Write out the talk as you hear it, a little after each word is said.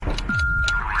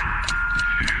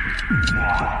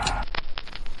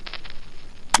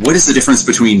What is the difference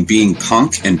between being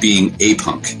punk and being a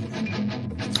punk?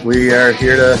 We are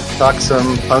here to talk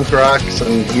some punk rock,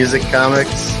 some music,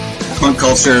 comics, punk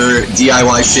culture,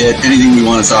 DIY shit, anything we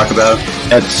want to talk about.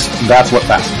 That's what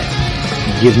fascinates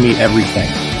me. Give me everything.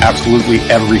 Absolutely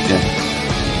everything.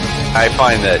 I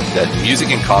find that music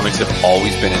and comics have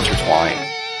always been intertwined.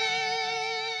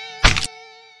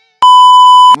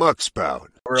 Muckspout.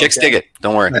 Chicks dig it.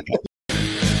 Don't worry.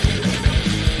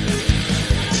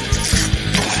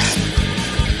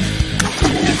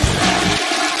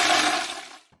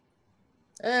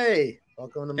 Hey,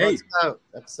 welcome to Muckspout,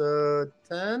 episode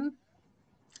 10?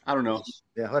 I don't know.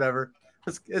 Yeah, whatever.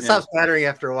 It stops mattering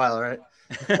after a while, right?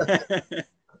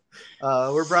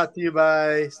 We're brought to you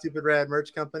by Stupid Rad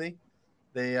Merch Company.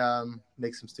 They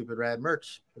make some stupid rad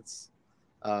merch. It's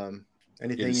anything.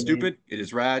 It is stupid. It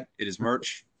is rad. It is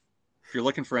merch. If you're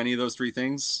looking for any of those three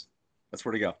things, that's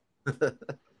where to go.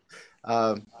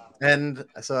 And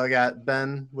so I got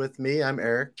Ben with me. I'm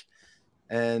Eric.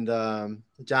 And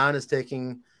John is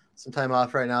taking some time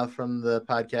off right now from the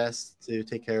podcast to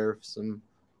take care of some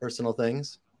personal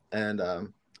things. And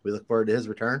we look forward to his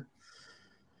return.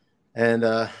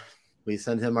 And we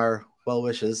send him our well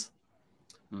wishes.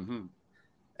 Mm-hmm.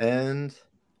 And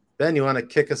Ben, you want to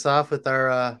kick us off with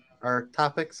our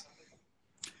topics?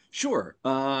 Sure.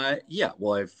 Yeah.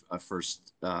 Well, I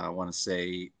first want to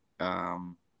say I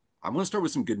want to start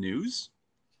with some good news.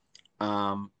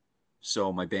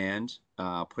 So my band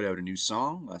put out a new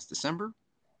song last December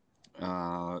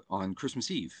on Christmas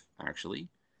Eve, actually.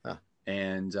 Huh.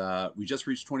 And we just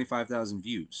reached 25,000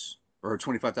 views or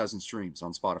 25,000 streams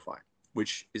on Spotify,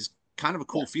 which is kind of a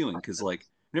cool feeling because, like,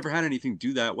 never had anything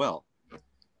do that well.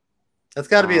 That's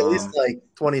got to be at least like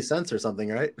 20 cents or something,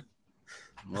 right?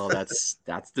 Well, that's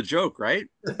the joke, right?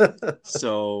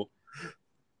 So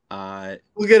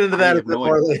we'll get into that a bit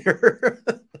more later.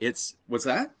 What's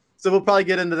that? So we'll probably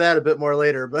get into that a bit more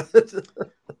later, but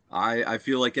I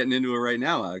feel like getting into it right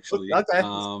now, actually. Okay.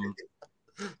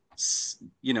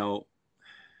 You know,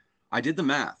 I did the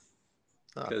math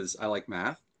because I like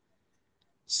math.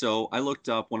 So I looked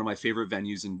up one of my favorite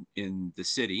venues in the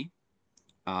city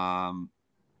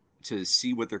to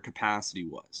see what their capacity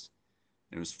was.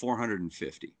 And it was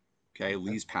 450. Okay,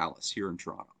 Lee's Palace here in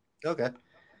Toronto. Okay.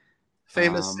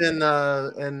 Famous in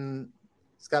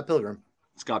Scott Pilgrim.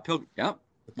 Scott Pilgrim, yeah.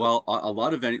 Well,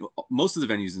 most of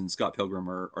the venues in Scott Pilgrim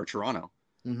are Toronto.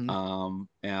 Mm-hmm.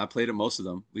 And I played at most of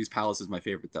them. Lee's Palace is my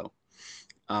favorite, though.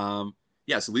 So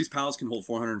Lee's Palace can hold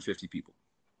 450 people.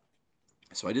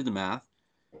 So I did the math,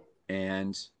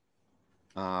 and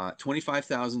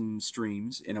 25,000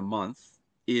 streams in a month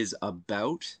is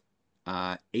about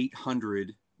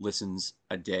 800 listens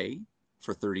a day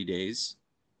for 30 days.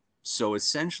 So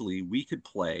essentially, we could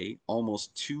play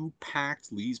almost 2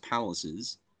 packed Lee's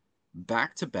Palaces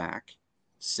back to back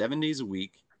 7 days a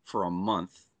week for a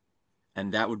month,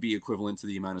 and that would be equivalent to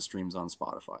the amount of streams on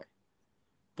Spotify,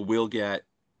 but we'll get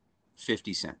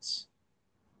 50 cents.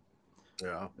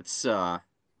 Yeah, it's a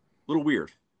little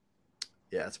weird.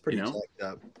 Yeah, it's pretty jacked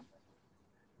up.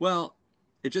 Well,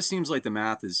 it just seems like the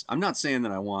math is, I'm not saying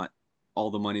that I want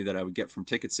all the money that I would get from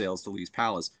ticket sales to Lee's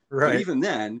Palace, right? But even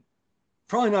then,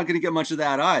 probably not going to get much of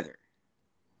that either.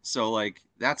 So, like,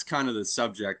 that's kind of the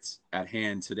subject at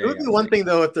hand today. It would be one thing,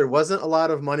 though, if there wasn't a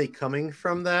lot of money coming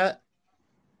from that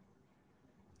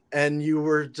and you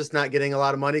were just not getting a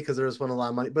lot of money because there wasn't a lot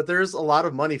of money. But there's a lot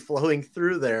of money flowing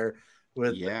through there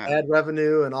with ad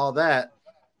revenue and all that.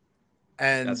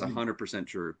 And that's 100%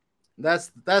 true.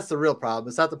 That's the real problem.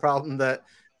 It's not the problem that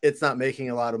it's not making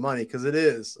a lot of money, because it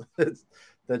is. It's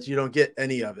that you don't get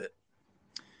any of it.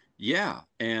 Yeah,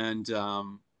 and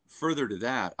further to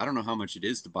that, I don't know how much it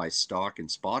is to buy stock in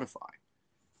Spotify,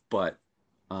 but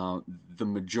the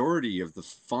majority of the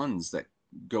funds that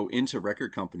go into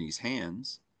record companies'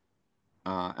 hands,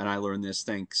 and I learned this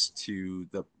thanks to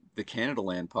the Canada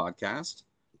Land podcast,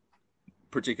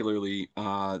 particularly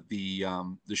the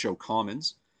show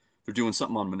Commons. They're doing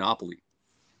something on Monopoly.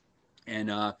 And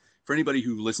for anybody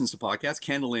who listens to podcasts,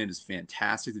 Canada Land is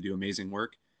fantastic. They do amazing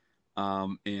work.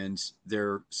 And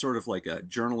they're sort of like a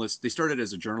journalist. They started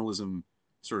as a journalism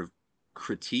sort of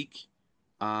critique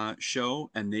show,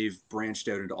 and they've branched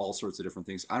out into all sorts of different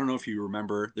things. I don't know if you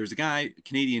remember, there's a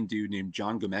Canadian dude named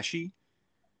John Gomeshi.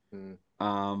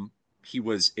 He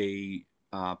was a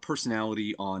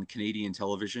personality on Canadian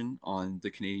television on the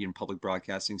Canadian Public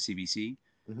Broadcasting, CBC.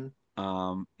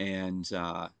 Mm-hmm. And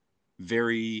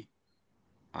very,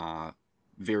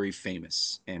 very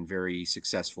famous and very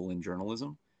successful in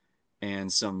journalism.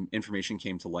 And some information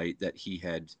came to light that he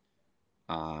had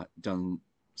done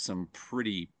some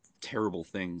pretty terrible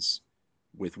things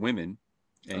with women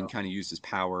and kind of used his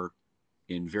power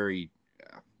in very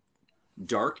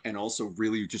dark and also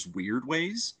really just weird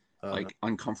ways, like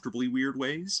uncomfortably weird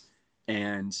ways.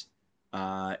 And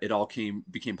it all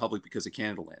became public because of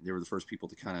Canadaland. They were the first people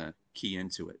to kind of key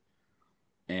into it.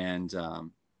 And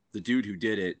the dude who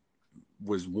did it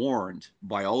was warned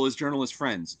by all his journalist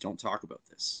friends, don't talk about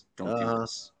this. Don't do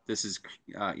this. This is,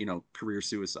 career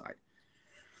suicide.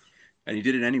 And he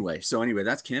did it anyway. So anyway,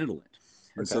 that's Canadaland.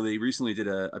 And so they recently did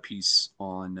a piece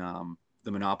on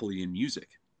the monopoly in music.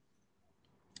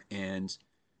 And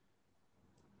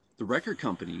the record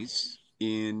companies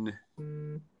in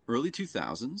early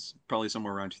 2000s, probably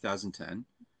somewhere around 2010,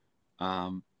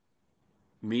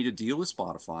 made a deal with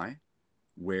Spotify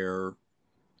where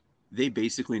they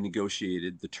basically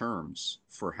negotiated the terms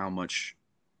for how much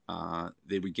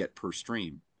they would get per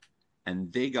stream.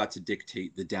 And they got to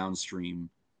dictate the downstream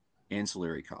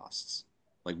ancillary costs,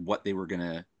 like what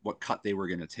cut they were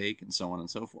gonna take, and so on and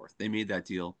so forth. They made that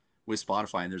deal with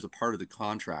Spotify, and there's a part of the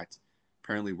contract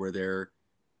apparently where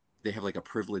they have like a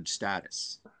privileged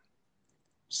status,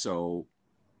 so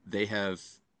they have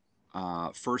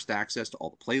first access to all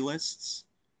the playlists.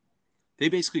 They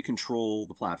basically control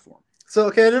the platform.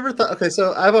 So I never thought. Okay,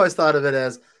 so I've always thought of it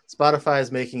as Spotify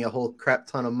is making a whole crap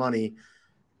ton of money,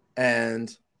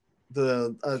 and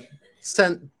the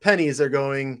pennies are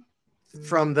going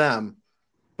from them.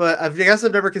 But I guess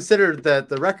I've never considered that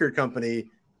the record company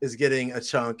is getting a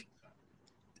chunk,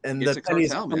 and It's the a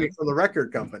pennies cartel, are coming man. from the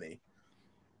record company.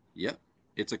 Yep,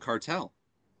 it's a cartel,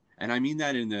 and I mean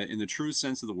that in the truest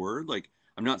sense of the word. Like,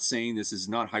 I'm not saying this is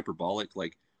not hyperbolic.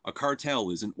 Like, a cartel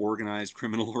is an organized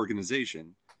criminal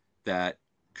organization that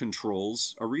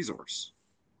controls a resource,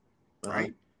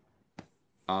 right?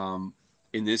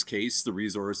 In this case, the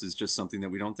resource is just something that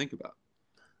we don't think about.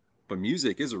 But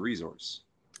music is a resource.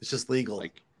 It's just legal.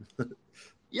 Like,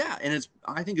 yeah, and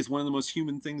I think it's one of the most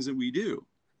human things that we do.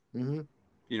 Mm-hmm.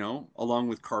 You know, along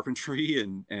with carpentry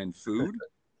and food.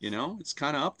 You know, it's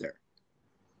kind of up there.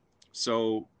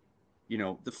 So, you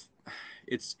know,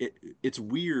 it's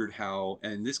weird how,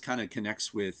 and this kind of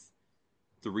connects with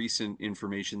the recent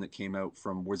information that came out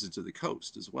from Wizards of the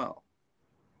Coast as well,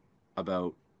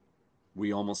 about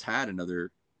we almost had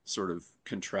another sort of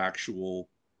contractual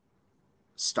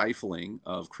stifling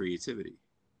of creativity.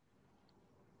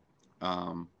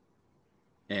 And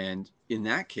in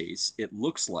that case, it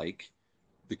looks like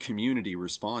the community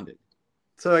responded.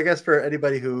 So I guess for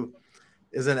anybody who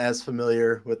isn't as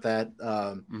familiar with that,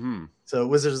 so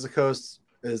Wizards of the Coast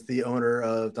is the owner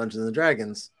of Dungeons and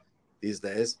Dragons these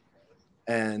days,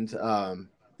 and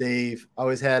they've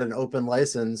always had an open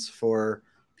license for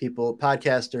people,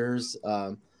 podcasters.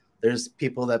 There's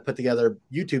people that put together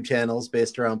YouTube channels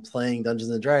based around playing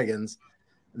Dungeons and Dragons.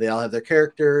 They all have their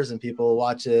characters, and people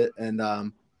watch it,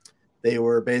 and they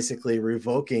were basically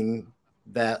revoking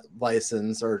that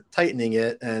license or tightening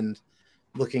it and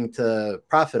looking to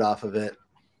profit off of it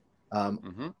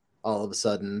all of a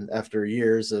sudden after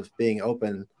years of being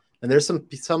open. And there's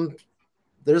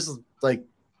there's like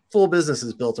full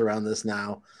businesses built around this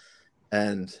now,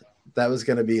 and that was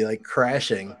going to be like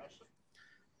crashing,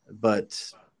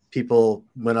 but people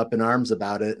went up in arms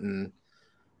about it, and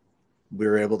we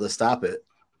were able to stop it.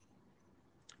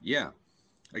 Yeah,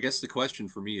 I guess the question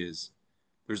for me is,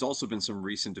 there's also been some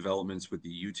recent developments with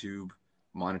the YouTube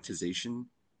monetization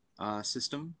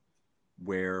system,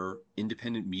 where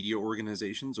independent media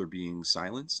organizations are being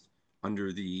silenced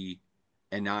under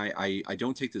and I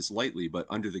don't take this lightly, but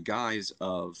under the guise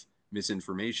of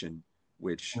misinformation,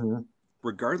 which,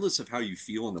 regardless of how you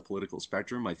feel on the political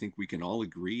spectrum, I think we can all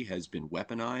agree has been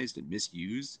weaponized and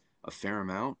misused a fair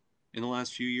amount in the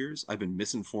last few years. I've been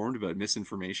misinformed about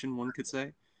misinformation, one could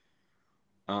say.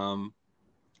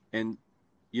 And,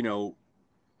 you know,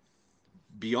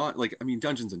 beyond, like, I mean,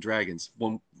 Dungeons and Dragons,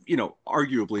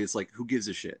 arguably it's like, who gives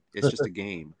a shit? It's just a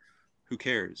game. Who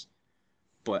cares?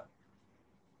 But,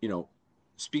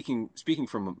 speaking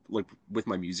from, like, with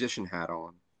my musician hat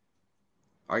on,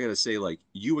 I gotta say, like,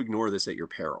 you ignore this at your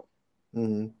peril.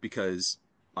 Because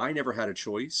I never had a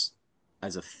choice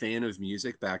as a fan of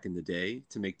music back in the day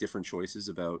to make different choices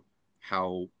about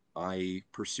how I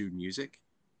pursued music.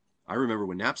 I remember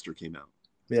when Napster came out.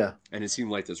 Yeah. And it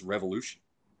seemed like this revolution,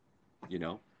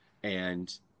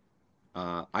 and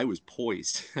I was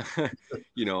poised.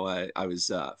 I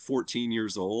was 14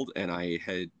 years old, and I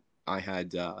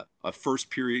had a first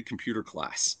period computer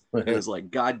class, and it was like,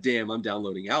 God damn, I'm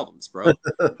downloading albums, bro.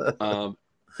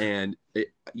 And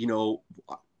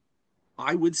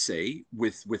I would say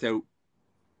without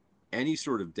any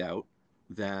sort of doubt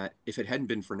that if it hadn't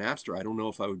been for Napster, I don't know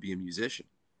if I would be a musician.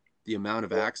 The amount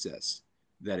of access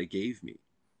that it gave me.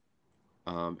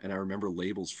 And I remember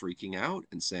labels freaking out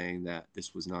and saying that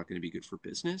this was not going to be good for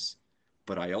business.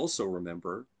 But I also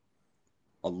remember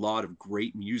a lot of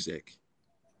great music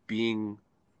being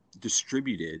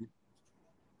distributed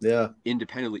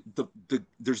independently.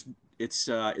 It's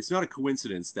not a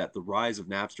coincidence that the rise of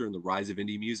Napster and the rise of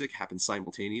indie music happened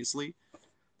simultaneously.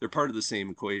 They're part of the same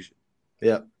equation.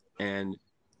 Yeah. And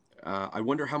I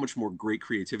wonder how much more great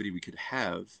creativity we could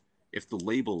have if the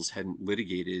labels hadn't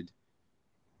litigated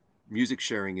music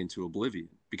sharing into oblivion,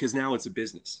 because now it's a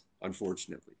business,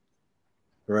 unfortunately.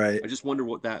 Right. I just wonder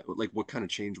what kind of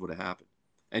change would have happened.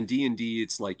 And D&D,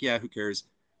 it's like, yeah, who cares?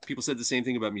 People said the same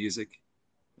thing about music,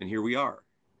 and here we are.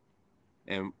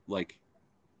 And like,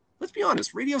 let's be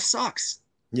honest, radio sucks.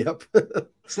 Yep.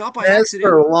 It's not by As accident.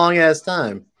 for a long ass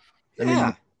time.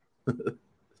 Yeah. I mean,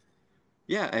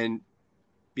 yeah, and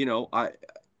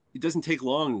it doesn't take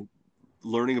long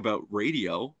learning about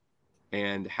radio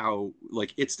and how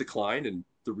like its decline and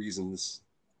the reasons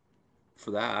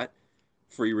for that,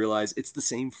 before you realize it's the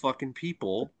same fucking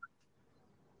people.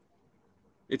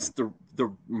 It's the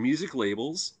music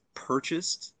labels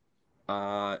purchased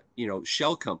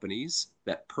shell companies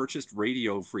that purchased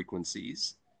radio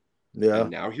frequencies. Yeah.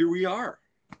 And now here we are.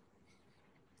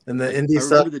 And the Like, indie I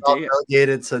stuff remember the all day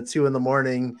relegated to 2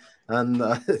 a.m. on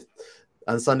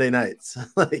on Sunday nights.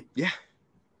 Like, yeah.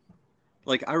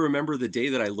 Like, I remember the day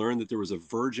that I learned that there was a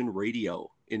Virgin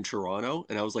Radio in Toronto,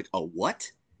 and I was like, a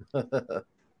what?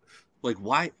 Like,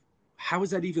 why? How is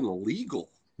that even illegal?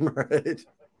 right.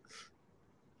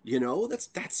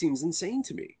 That seems insane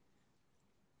to me.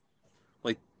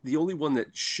 Like, the only one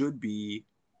that should be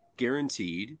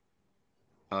guaranteed,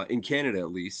 in Canada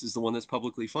at least, is the one that's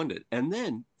publicly funded. And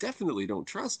then definitely don't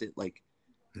trust it. Like,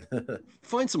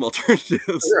 find some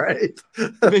alternatives. Right.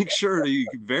 Make sure that you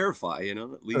can verify,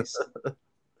 at least.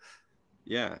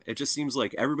 Yeah, it just seems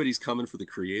like everybody's coming for the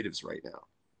creatives right now.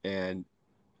 And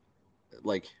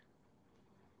like,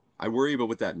 I worry about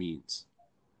what that means.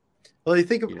 Well, you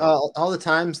think of all the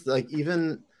times, like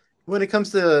even when it comes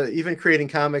to even creating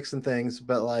comics and things,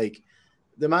 but like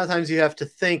the amount of times you have to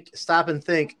stop and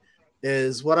think,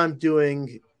 is what I'm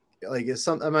doing, like,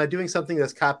 am I doing something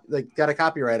that's got a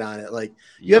copyright on it? Like,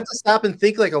 you have to stop and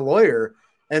think like a lawyer,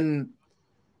 and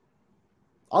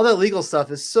all that legal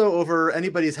stuff is so over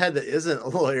anybody's head that isn't a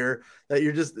lawyer that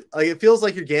you're just like, it feels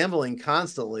like you're gambling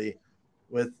constantly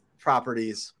with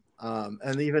properties.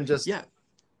 And even just,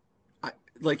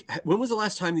 like, when was the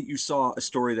last time that you saw a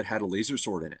story that had a laser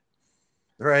sword in it?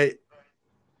 Right.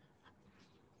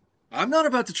 I'm not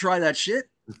about to try that shit.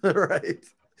 Right.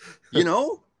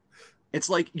 It's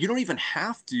like, you don't even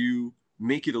have to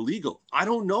make it illegal. I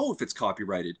don't know if it's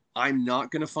copyrighted. I'm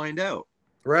not going to find out.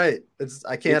 Right.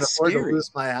 I can't afford to lose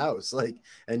my house. Like,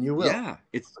 and you will. Yeah.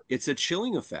 It's a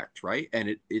chilling effect, right?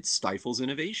 And it stifles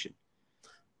innovation.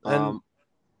 And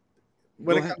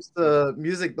when it comes to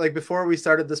music, like before we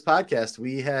started this podcast,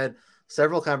 we had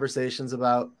several conversations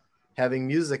about having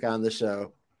music on the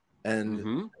show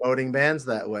and promoting bands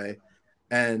that way.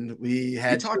 And we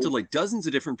talked to like dozens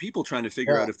of different people trying to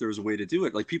figure out if there was a way to do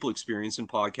it. Like, people experienced in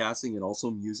podcasting and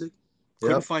also music.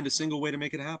 Couldn't find a single way to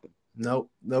make it happen. Nope.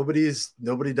 Nobody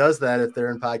does that if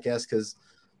they're in podcasts, because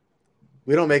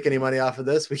we don't make any money off of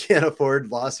this. We can't afford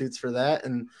lawsuits for that.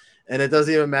 And it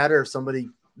doesn't even matter if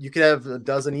you could have a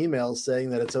dozen emails saying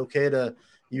that it's okay to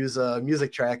use a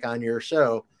music track on your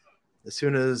show. As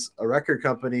soon as a record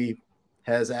company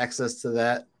has access to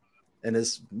that and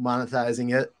is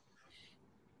monetizing it,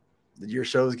 your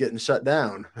show is getting shut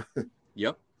down.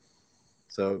 Yep.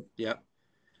 So, yep.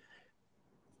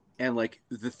 And like,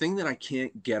 the thing that I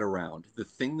can't get around, the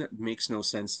thing that makes no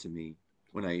sense to me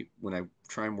when I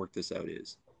try and work this out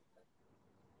is,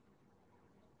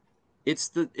 it's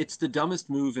the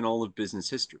dumbest move in all of business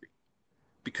history,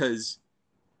 because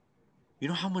you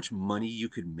know how much money you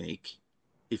could make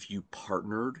if you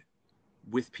partnered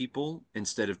with people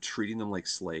instead of treating them like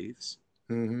slaves.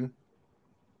 Mm-hmm.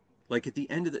 Like, at the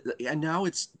end of and now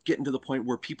it's getting to the point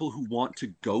where people who want to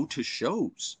go to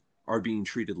shows are being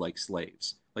treated like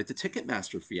slaves. Like the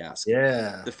Ticketmaster fiasco.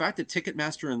 Yeah. The fact that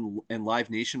Ticketmaster and Live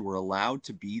Nation were allowed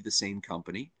to be the same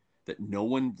company, that no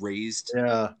one raised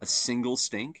a single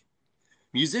stink.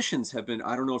 Musicians have been,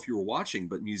 I don't know if you were watching,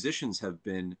 but musicians have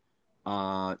been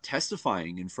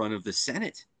testifying in front of the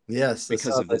Senate. Yes.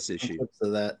 Because of this issue.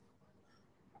 Of that.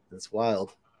 That's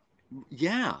wild.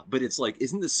 Yeah, but it's like,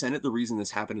 isn't the Senate the reason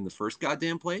this happened in the first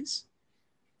goddamn place?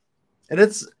 And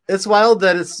it's wild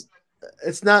that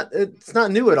it's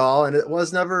not new at all, and it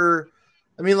was never.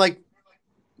 I mean, like,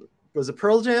 was it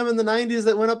Pearl Jam in the '90s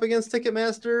that went up against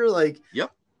Ticketmaster? Like,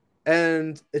 yep.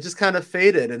 And it just kind of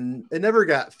faded, and it never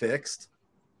got fixed.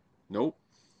 Nope.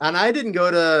 And I didn't go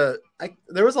to.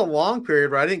 There was a long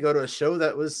period where I didn't go to a show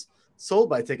that was sold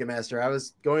by Ticketmaster. I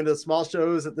was going to small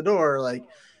shows at the door, like,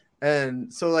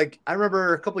 and so like I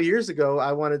remember a couple years ago,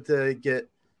 I wanted to get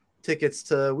tickets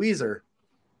to Weezer,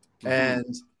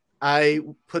 and I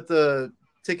put the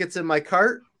tickets in my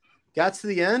cart, got to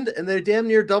the end, and they damn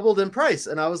near doubled in price.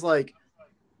 And I was like,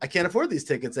 I can't afford these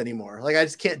tickets anymore. Like, I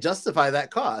just can't justify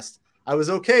that cost. I was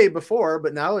okay before,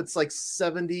 but now it's like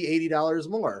 $70, $80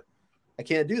 more. I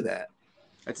can't do that.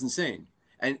 That's insane.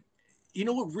 And you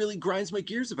know what really grinds my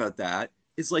gears about that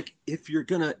is like, if you're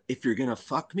gonna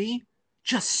fuck me,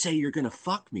 just say you're gonna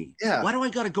fuck me. Yeah. Why do I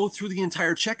gotta go through the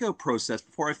entire checkout process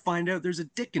before I find out there's a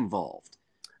dick involved?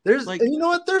 There's, Like, and you know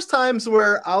what? There's times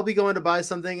where I'll be going to buy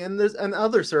something, and there's and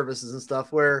other services and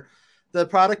stuff where the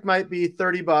product might be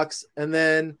 $30, and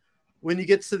then when you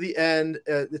get to the end,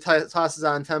 it tosses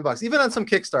on $10. Even on some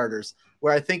Kickstarters,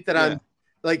 where I think that yeah, I'm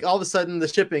like, all of a sudden the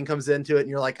shipping comes into it, and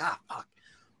you're like, ah, fuck.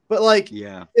 But like,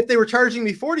 yeah, if they were charging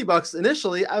me $40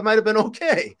 initially, I might have been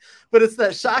okay. But it's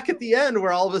that shock at the end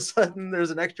where all of a sudden there's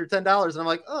an extra $10, and I'm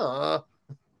like, oh.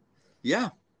 yeah,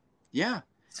 yeah.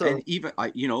 So And even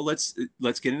let's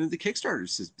get into the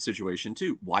Kickstarter situation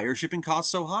too. Why are shipping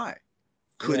costs so high?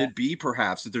 Could yeah, it be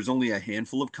perhaps that there's only a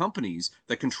handful of companies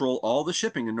that control all the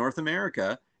shipping in North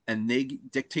America and they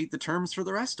dictate the terms for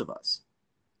the rest of us?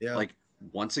 yeah, Like,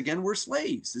 once again, we're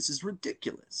slaves. This is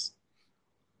ridiculous.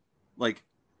 Like,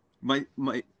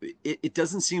 it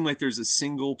doesn't seem like there's a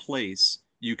single place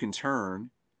you can turn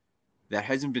that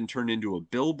hasn't been turned into a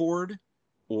billboard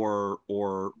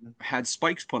or had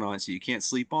spikes put on it so you can't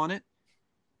sleep on it,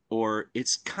 or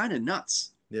it's kind of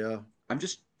nuts. yeah, I'm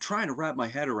just trying to wrap my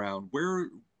head around where,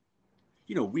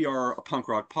 we are a punk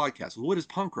rock podcast. Well, what is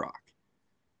punk rock?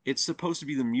 It's supposed to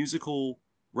be the musical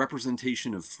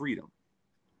representation of freedom,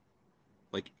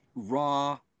 like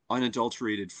raw,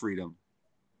 unadulterated freedom,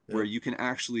 where yeah. you can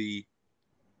actually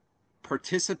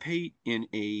participate in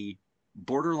a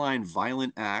borderline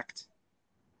violent act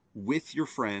with your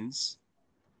friends.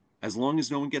 As long as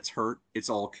no one gets hurt, it's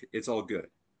all good.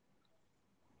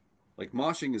 Like,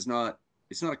 moshing is not,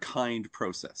 it's not a kind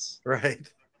process. Right.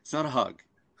 It's not a hug,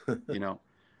 you know.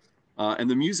 And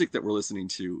the music that we're listening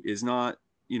to is not,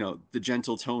 the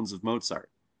gentle tones of Mozart.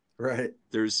 Right.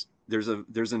 There's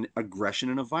an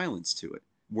aggression and a violence to it.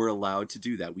 We're allowed to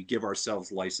do that. We give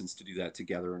ourselves license to do that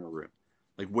together in a room.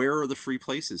 Like, where are the free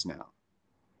places now?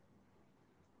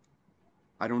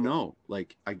 I don't know.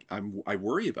 Like, I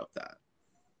worry about that.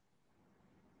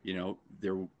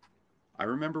 There. I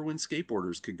remember when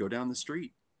skateboarders could go down the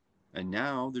street, and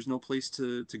now there's no place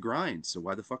to grind. So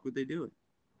why the fuck would they do it?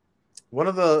 One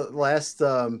of the last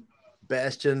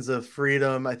bastions of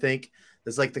freedom, I think,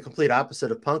 is like the complete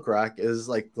opposite of punk rock, is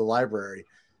like the library,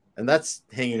 and that's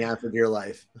hanging on for dear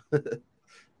life.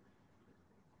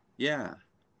 Yeah,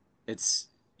 it's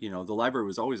the library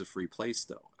was always a free place,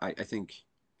 though. I think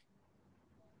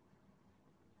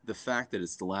the fact that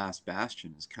it's the last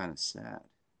bastion is kind of sad,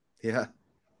 Yeah.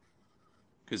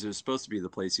 because it was supposed to be the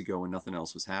place you go when nothing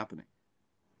else was happening.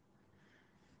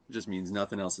 It just means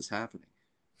nothing else is happening.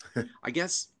 I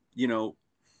guess,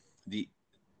 the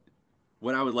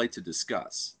what I would like to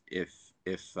discuss, if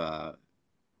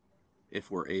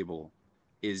we're able,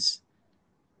 is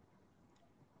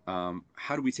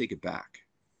how do we take it back?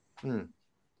 Hmm.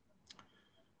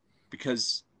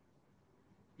 Because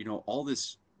all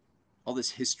this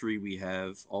history we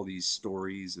have, all these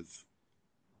stories of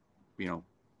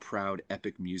proud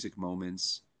epic music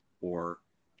moments, or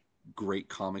great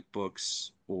comic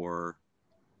books, or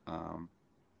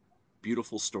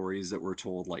beautiful stories that were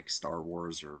told, like Star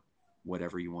Wars or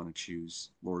whatever you want to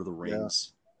choose, Lord of the Yeah.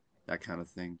 Rings, that kind of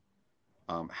thing.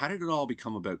 How did it all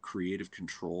become about creative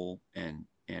control and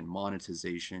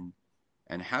monetization?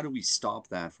 And how do we stop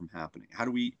that from happening? How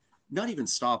do we not even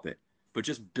stop it, but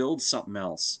just build something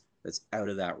else that's out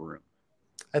of that room?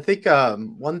 I think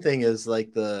one thing is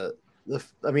like the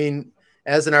I mean,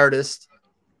 as an artist,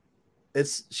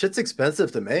 it's shit's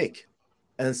expensive to make.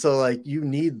 And so like you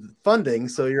need funding.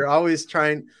 So you're always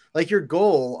trying, like, your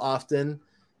goal often,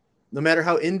 no matter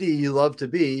how indie you love to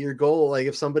be, your goal, like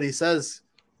if somebody says,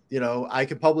 I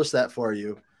can publish that for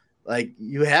you, like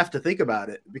you have to think about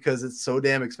it because it's so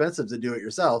damn expensive to do it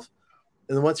yourself.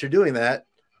 And then once you're doing that,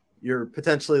 you're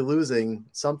potentially losing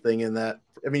something in that.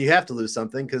 I mean, you have to lose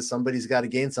something because somebody's got to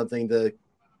gain something to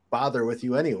bother with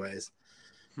you anyways.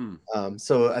 Hmm.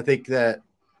 So I think that,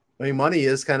 I mean, money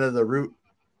is kind of the root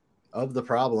of the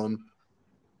problem,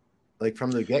 like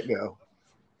from the get-go.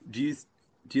 Do you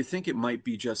do you think it might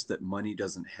be just that money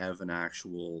doesn't have an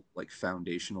actual, like,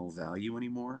 foundational value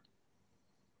anymore?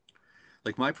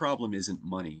 Like, my problem isn't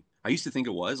money. I used to think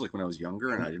it was like when I was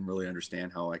younger and I didn't really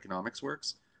understand how economics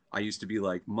works. I used to be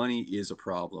like, money is a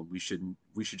problem. We should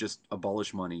just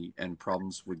abolish money and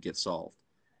problems would get solved.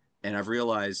 And I've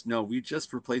realized, no, we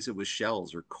just replace it with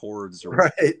shells or cords or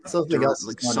Right. Something dirt, else is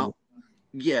like money. some,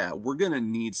 yeah, we're going to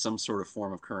need some sort of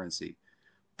form of currency.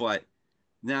 But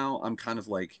now I'm kind of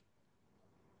like,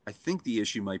 I think the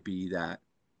issue might be that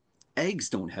eggs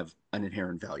don't have an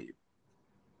inherent value.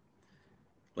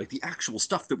 Like the actual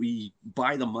stuff that we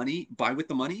buy with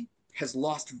the money has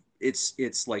lost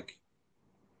its like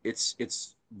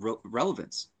its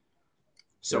relevance.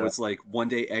 So Yeah. it's like one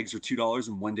day eggs are $2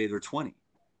 and one day they're 20.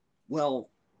 Well,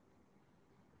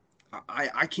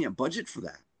 I can't budget for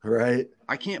that. Right.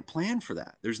 I can't plan for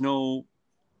that. There's no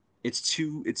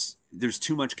it's there's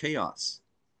too much chaos.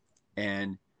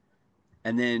 And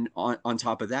then on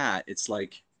top of that, it's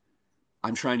like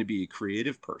I'm trying to be a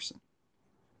creative person.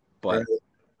 Right. But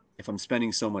if I'm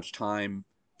spending so much time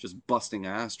just busting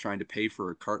ass trying to pay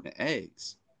for a carton of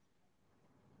eggs,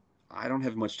 I don't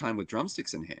have much time with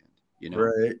drumsticks in hand, you know?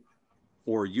 Right.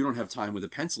 Or you don't have time with a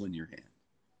pencil in your hand,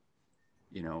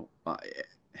 you know?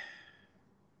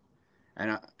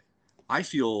 And I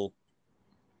feel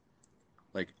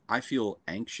like I feel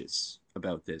anxious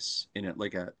about this in it,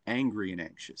 like a angry and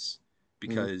anxious Mhm.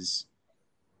 because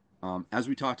as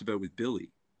we talked about with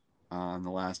Billy on the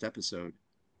last episode,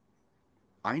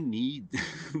 I need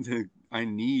I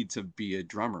need to be a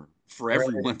drummer for Right.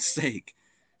 everyone's sake.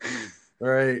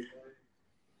 Right.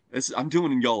 I'm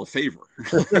doing y'all a favor.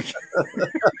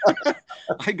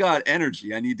 I got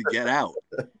energy. I need to get out.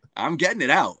 I'm getting it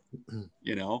out,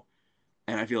 you know?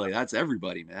 And I feel like that's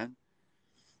everybody, man.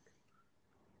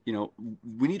 You know,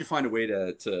 we need to find a way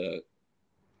to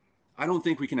I don't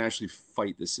think we can actually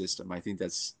fight the system. I think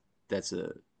that's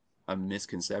a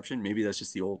misconception. Maybe that's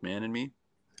just the old man in me.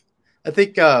 I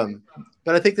think,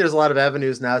 but I think there's a lot of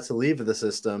avenues now to leave the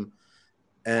system,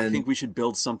 I and think we should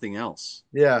build something else.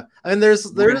 yeah, I mean, We're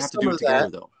gonna there's have to some do it of that together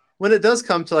though. when it does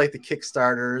come to like the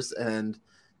Kickstarters and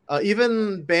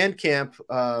even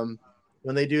Bandcamp,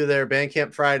 when they do their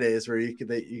Bandcamp Fridays, where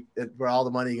where all the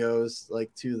money goes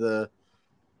like to the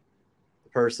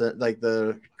person, like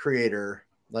the creator,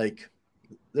 like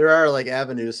there are like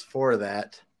avenues for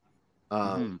that. Um,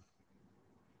 Mm-hmm.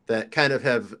 that kind of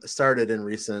have started in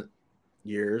recent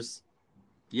years.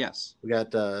 Yes. We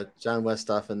got John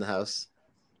Westhoff in the house,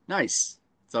 Nice.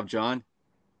 What's up, John?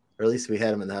 or at least we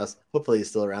had him in the house. Hopefully, he's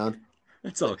still around.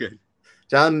 It's all good.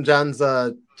 John's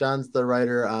the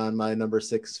writer on my number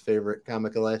 6 favorite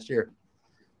comic of last year.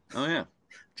 Oh yeah.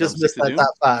 Just Drumsticks missed of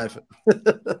that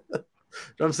Doom? top 5.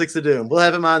 Drumsticks of Doom. We'll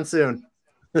have him on soon.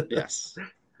 Yes.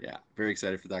 Yeah. Very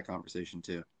excited for that conversation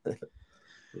too.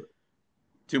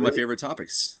 Two of my favorite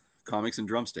topics: comics and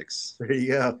drumsticks. There you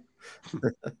go.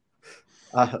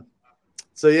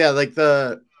 So yeah, like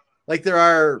there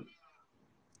are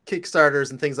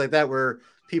Kickstarters and things like that where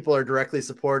people are directly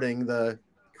supporting the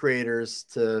creators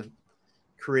to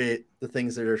create the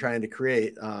things that they're trying to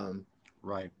create.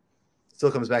 Right.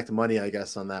 Still comes back to money, I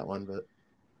guess, on that one, but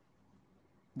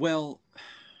Well,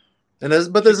 there's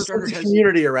a Kickstarter sense of has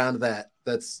community around that.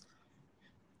 That's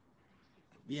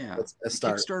yeah. a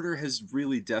start. Kickstarter has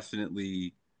really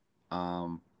definitely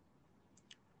um,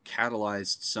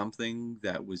 catalyzed something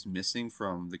that was missing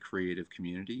from the creative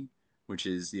community, which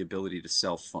is the ability to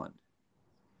self-fund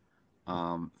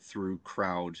through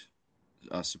crowd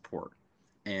support.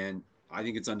 And I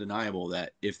think it's undeniable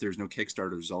that if there's no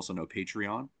Kickstarter, there's also no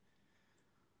Patreon.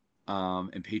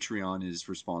 And Patreon is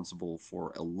responsible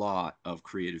for a lot of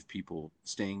creative people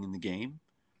staying in the game.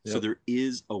 Yep. So there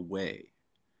is a way.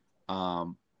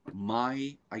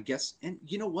 I guess, and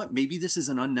you know what? Maybe this is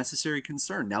an unnecessary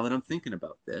concern now that I'm thinking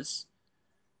about this.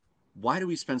 Why do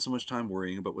we spend so much time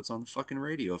worrying about what's on the fucking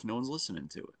radio if no one's listening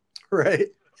to it? Right.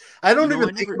 I don't even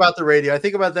I think never about the radio. I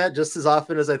think about that just as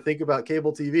often as I think about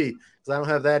cable TV because I don't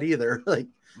have that either. Like,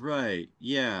 right.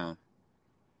 Yeah.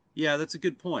 Yeah, that's a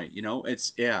good point.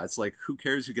 It's like who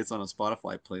cares who gets on a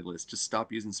Spotify playlist? Just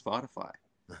stop using Spotify.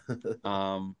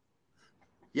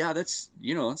 Yeah, that's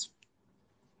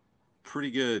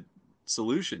pretty good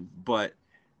solution. But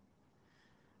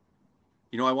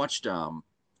I watched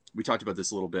we talked about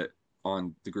this a little bit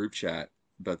on the group chat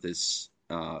about this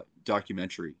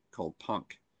documentary called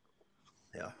Punk.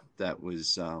 yeah. That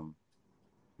was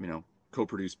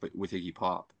co-produced with Iggy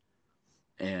Pop.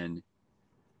 And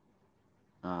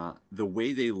the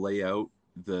way they lay out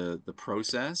the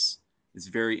process is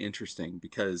very interesting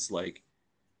because like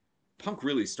punk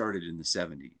really started in the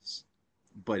 70s,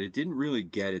 but it didn't really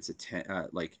get its attention.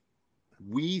 Like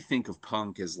we think of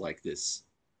punk as like this,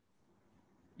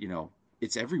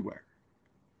 it's everywhere.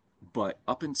 But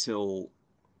up until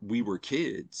we were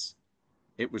kids,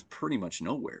 it was pretty much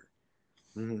nowhere.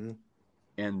 Mm-hmm.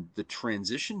 And the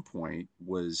transition point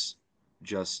was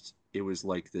just, it was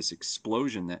like this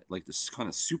explosion, that like this kind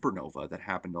of supernova that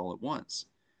happened all at once.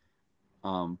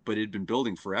 But it had been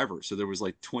building forever. So there was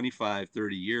like 25,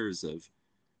 30 years of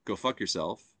go fuck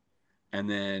yourself. And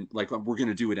then like, we're going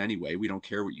to do it anyway. We don't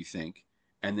care what you think.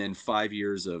 And then 5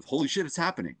 years of holy shit, it's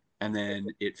happening. And then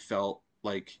it felt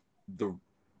like the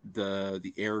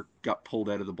air got pulled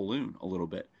out of the balloon a little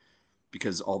bit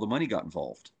because all the money got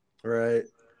involved. Right.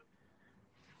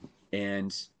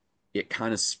 And it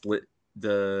kind of split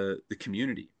the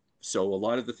community. So a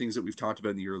lot of the things that we've talked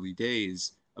about in the early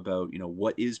days about,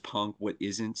 what is punk, what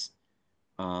isn't,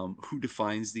 who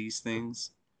defines these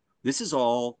things. This is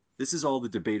all the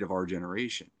debate of our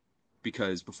generation,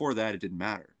 because before that, it didn't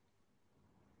matter.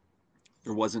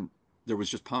 There was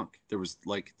just punk. There was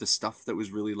like the stuff that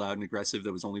was really loud and aggressive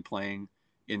that was only playing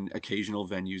in occasional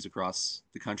venues across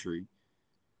the country.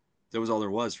 That was all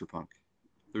there was for punk.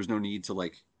 There was no need to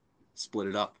like split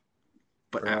it up.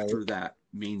 But Right. after that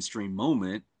mainstream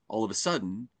moment, all of a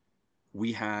sudden,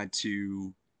 we had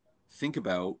to think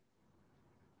about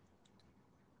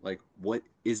like, what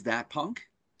is that punk?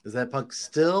 Is that punk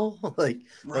still? Like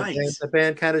Right. the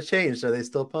band kind of changed. Are they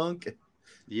still punk?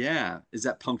 Yeah. Is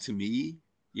that punk to me?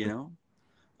 Yeah.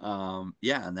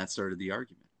 And that started the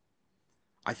argument.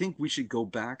 I think we should go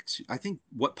back to, I think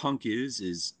what punk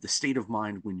is the state of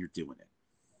mind when you're doing it.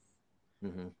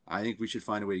 Mm-hmm. I think we should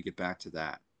find a way to get back to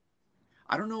that.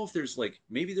 I don't know if there's like,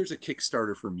 maybe there's a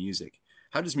Kickstarter for music.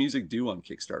 How does music do on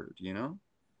Kickstarter? Do you know?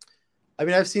 I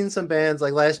mean, I've seen some bands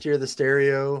like last year, the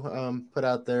Stereo put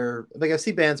out their, like I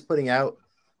see bands putting out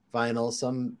vinyl,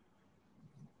 some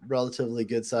relatively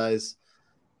good size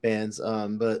bands,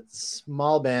 but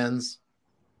small bands,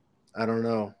 I don't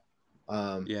know.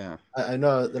 Yeah. I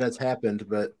know that it's happened,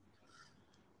 but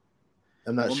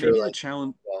I'm not sure. Maybe the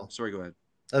challenge. Sorry, go ahead.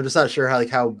 I'm just not sure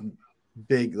how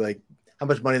big, like how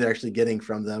much money they're actually getting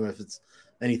from them, if it's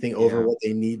anything over what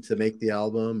they need to make the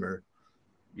album or.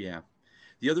 Yeah.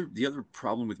 The other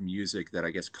problem with music that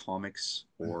I guess comics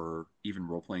or even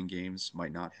role-playing games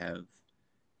might not have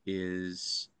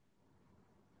is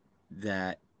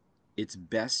that it's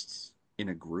best in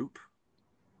a group,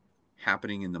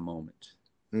 happening in the moment.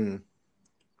 Mm.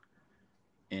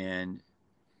 And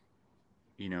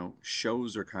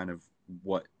shows are kind of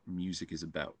what music is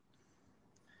about.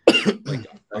 Like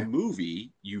a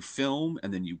movie, you film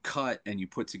and then you cut and you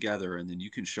put together and then you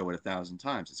can show it 1,000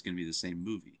 times. It's going to be the same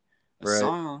movie. A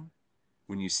song,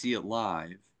 when you see it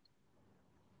live,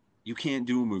 you can't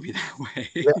do a movie that way.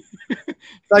 Yeah.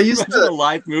 I used to a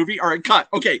live movie. All right, cut.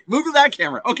 Okay, move to that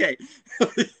camera. Okay.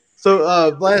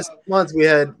 So last month we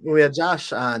had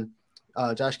Josh on,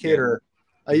 Josh Caterer.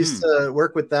 I used to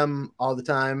work with them all the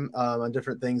time on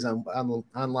different things on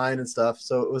online and stuff.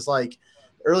 So it was like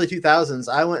early 2000s.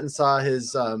 I went and saw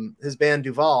his band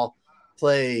Duval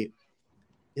play,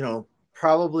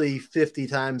 probably 50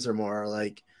 times or more.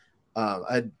 Like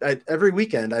I'd every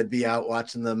weekend I'd be out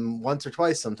watching them once or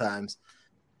twice sometimes,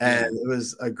 and it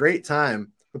was a great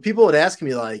time. But people would ask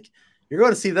me like, "You're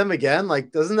going to see them again?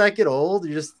 Like, doesn't that get old?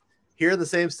 You just hear the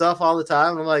same stuff all the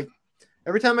time?" And I'm like,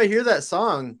 every time I hear that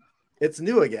song, it's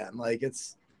new again. Like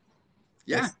it's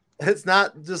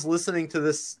not just listening to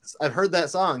this. I've heard that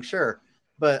song, sure,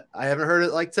 but I haven't heard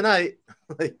it like tonight.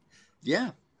 Like,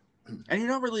 yeah. And you're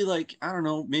not really like, I don't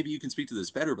know, maybe you can speak to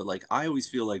this better, but like, I always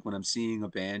feel like when I'm seeing a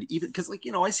band, even because like,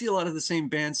 I see a lot of the same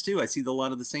bands too. I see a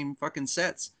lot of the same fucking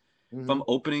sets. mm-hmm. If I'm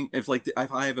opening, if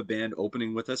I have a band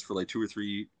opening with us for like 2 or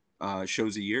 3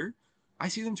 shows a year, I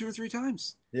see them 2 or 3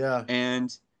 times. Yeah.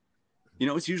 And,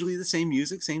 it's usually the same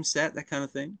music, same set, that kind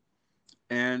of thing.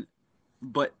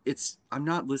 But I'm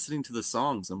not listening to the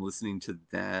songs. I'm listening to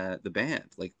the band.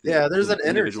 Like, there's an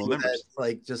energy members. that's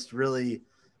like just really,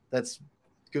 that's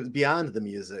goes beyond the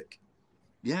music.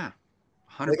 Yeah.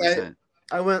 100%.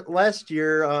 I went last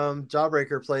year.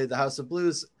 Jawbreaker played the House of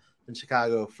Blues in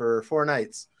Chicago for 4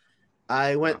 nights.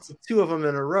 I went to 2 of them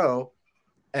in a row,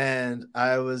 and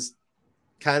I was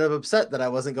kind of upset that I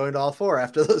wasn't going to all 4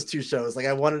 after those 2 shows. Like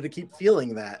I wanted to keep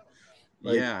feeling that.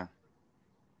 Like,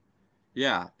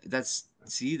 yeah. That's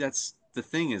the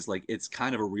thing is like it's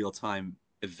kind of a real time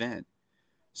event.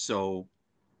 So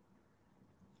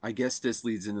I guess this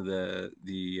leads into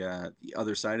the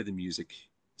other side of the music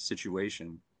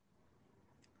situation.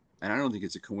 And I don't think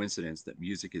it's a coincidence that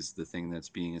music is the thing that's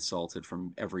being assaulted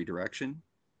from every direction,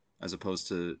 as opposed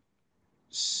to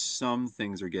some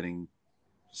things are getting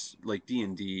like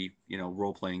D&D,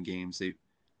 role-playing games.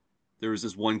 There was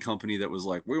this one company that was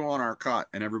like, we want our cut.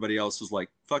 And everybody else was like,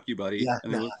 fuck you, buddy. Yeah,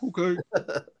 and they're like, okay,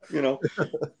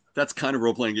 That's kind of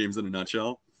role-playing games in a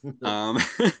nutshell. Um,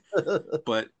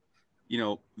 but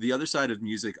the other side of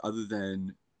music, other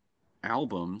than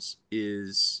albums,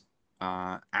 is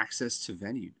access to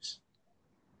venues.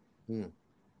 Hmm.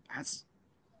 That's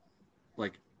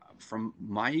like, from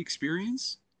my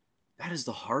experience, that is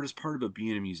the hardest part about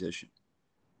being a musician.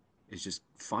 Is just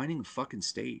finding a fucking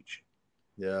stage.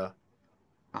 Yeah.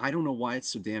 I don't know why it's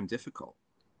so damn difficult.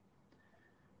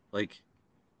 Like,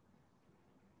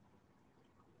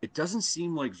 it doesn't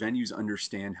seem like venues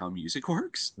understand how music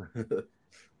works,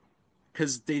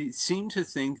 because they seem to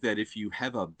think that if you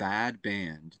have a bad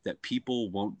band, that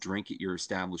people won't drink at your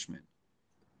establishment,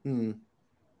 Hmm.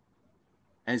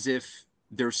 as if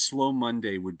their slow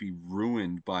Monday would be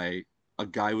ruined by a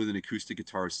guy with an acoustic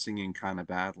guitar singing kind of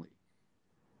badly.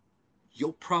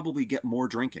 You'll probably get more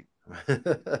drinking.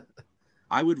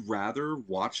 I would rather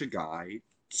watch a guy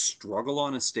struggle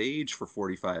on a stage for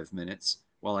 45 minutes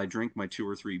while I drink my 2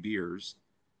 or 3 beers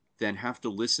than have to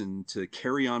listen to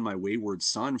Carry On My Wayward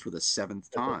Son for the 7th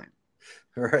time.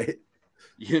 Right.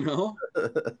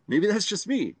 Maybe that's just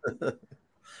me.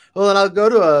 Well, and I'll go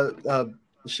to a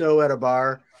show at a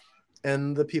bar,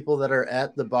 and the people that are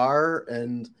at the bar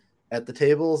and at the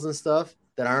tables and stuff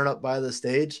that aren't up by the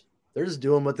stage, they're just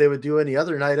doing what they would do any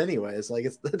other night anyways. Like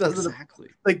it doesn't Exactly.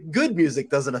 like good music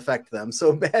doesn't affect them,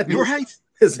 so bad You're music right.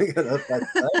 isn't going to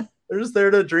affect them. They're just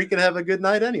there to drink and have a good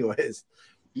night anyways.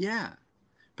 Yeah.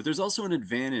 But there's also an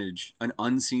advantage, an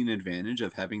unseen advantage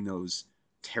of having those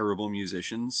terrible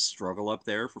musicians struggle up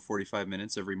there for 45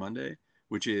 minutes every Monday,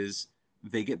 which is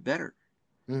they get better.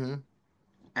 Mm-hmm.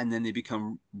 And then they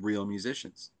become real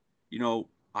musicians.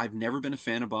 I've never been a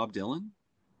fan of Bob Dylan,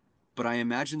 but I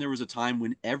imagine there was a time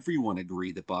when everyone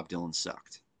agreed that Bob Dylan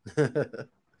sucked.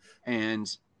 And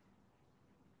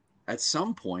at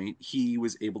some point, he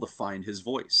was able to find his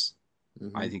voice.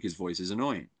 Mm-hmm. I think his voice is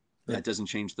annoying. That doesn't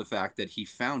change the fact that he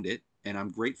found it, and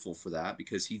I'm grateful for that,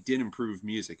 because he did improve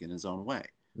music in his own way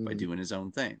by doing his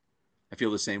own thing. I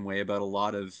feel the same way about a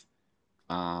lot of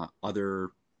other,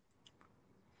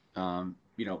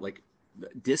 like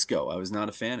disco. I was not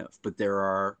a fan of, but there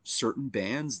are certain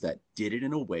bands that did it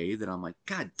in a way that I'm like,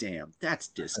 God damn, that's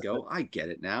disco. I get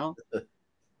it now.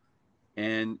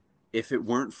 And if it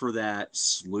weren't for that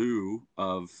slew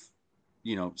of,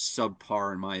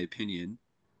 subpar, in my opinion,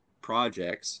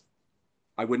 projects,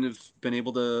 I wouldn't have been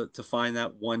able to find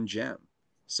that one gem.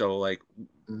 So, like,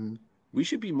 we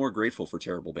should be more grateful for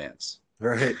terrible bands.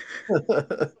 Right.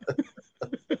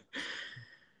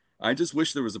 I just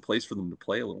wish there was a place for them to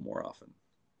play a little more often.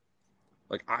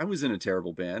 Like, I was in a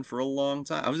terrible band for a long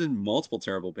time. I was in multiple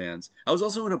terrible bands. I was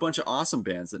also in a bunch of awesome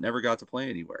bands that never got to play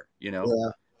anywhere. Yeah.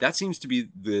 That seems to be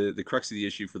the crux of the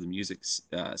issue for the music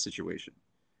situation.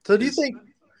 So do you think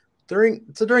during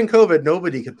COVID,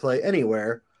 nobody could play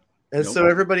anywhere, and so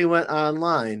everybody went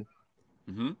online?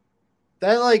 Mm-hmm.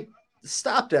 That like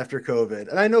stopped after COVID,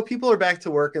 and I know people are back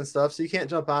to work and stuff, so you can't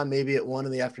jump on maybe at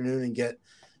 1 PM and get.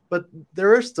 But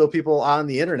there are still people on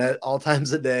the internet all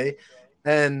times a day,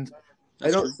 and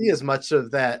I don't see as much of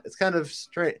that. It's kind of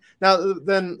strange. Now,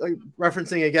 then,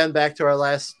 referencing again back to our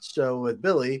last show with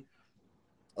Billy,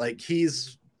 like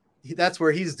that's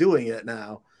where he's doing it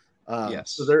now.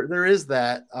 Yes. So there is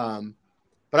that.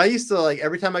 But I used to, like,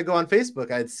 every time I go on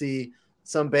Facebook, I'd see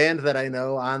some band that I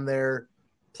know on there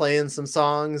playing some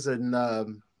songs and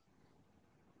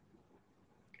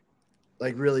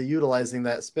like really utilizing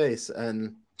that space.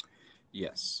 And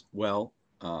yes, well,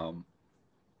 my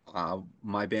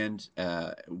band,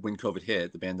 when COVID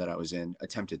hit, the band that I was in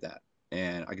attempted that,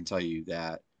 and I can tell you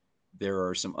that there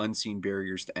are some unseen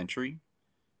barriers to entry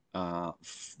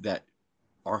that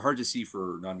are hard to see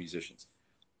for non-musicians.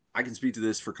 I can speak to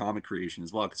this for comic creation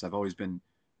as well, because I've always been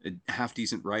a half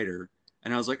decent writer,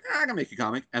 and I was like, I can make a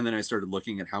comic, and then I started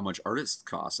looking at how much artists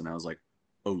cost, and I was like,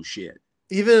 oh shit.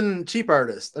 Even cheap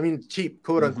artists, I mean, cheap,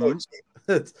 quote unquote, cheap.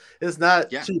 It's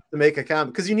not cheap to make a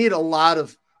comic, because you need a lot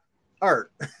of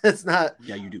art. It's not.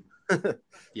 Yeah, you do.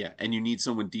 Yeah, and you need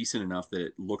someone decent enough that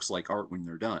it looks like art when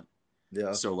they're done.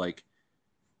 Yeah. So, like,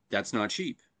 that's not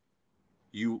cheap.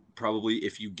 You probably,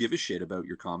 if you give a shit about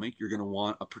your comic, you're going to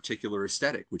want a particular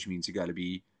aesthetic, which means you got to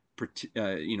be,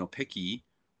 picky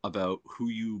about who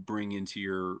you bring into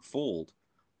your fold.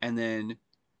 And then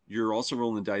you're also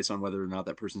rolling the dice on whether or not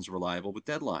that person's reliable with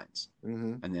deadlines.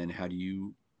 Mm-hmm. And then how do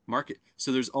you market?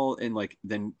 So there's all, and like,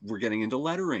 then we're getting into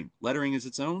lettering. Lettering is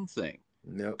its own thing.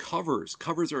 Yep. Covers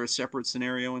are a separate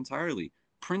scenario entirely.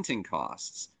 Printing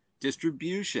costs,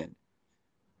 distribution.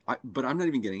 But I'm not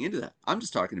even getting into that. I'm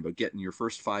just talking about getting your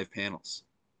first 5 panels.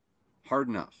 Hard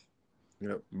enough.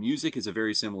 Yep. Music is a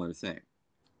very similar thing,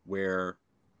 where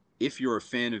if you're a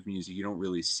fan of music, you don't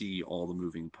really see all the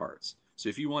moving parts. So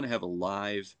if you want to have a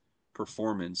live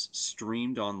performance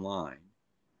streamed online,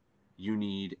 you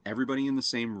need everybody in the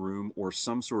same room or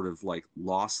some sort of like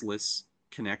lossless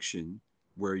connection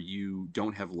where you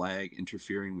don't have lag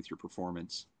interfering with your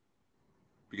performance.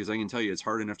 Because I can tell you, it's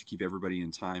hard enough to keep everybody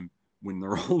in time when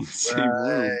they're all in the same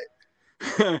room.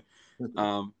 Right.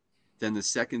 Then the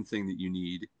second thing that you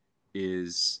need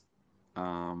is,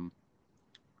 um,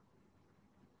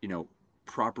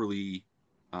 properly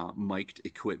mic'd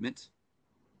equipment,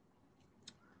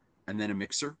 and then a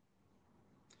mixer,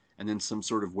 and then some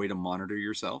sort of way to monitor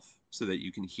yourself so that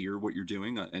you can hear what you're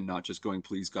doing and not just going,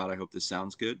 please God, I hope this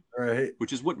sounds good, Right.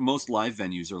 which is what most live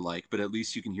venues are like, but at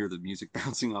least you can hear the music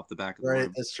bouncing off the back of the Right.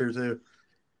 room. That's true too.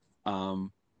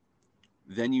 Um,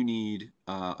 then you need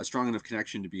a strong enough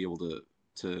connection to be able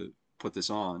to put this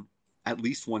on, at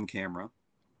least one camera,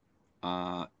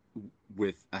 uh,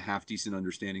 with a half decent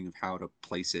understanding of how to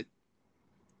place it.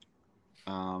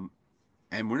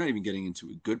 And we're not even getting into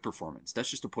a good performance. That's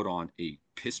just to put on a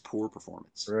piss poor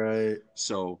performance. Right.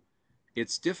 So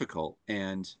it's difficult.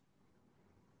 And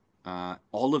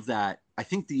all of that, I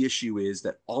think the issue is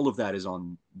that all of that is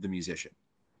on the musician,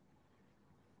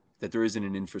 that there isn't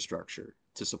an infrastructure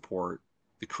to support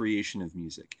the creation of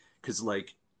music. Because,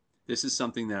 like, this is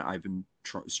something that I've been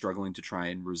struggling to try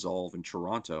and resolve in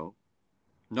Toronto.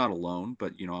 Not alone,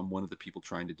 but, I'm one of the people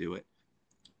trying to do it.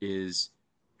 Is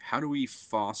how do we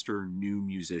foster new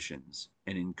musicians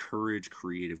and encourage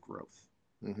creative growth?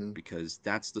 Mm-hmm. Because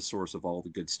that's the source of all the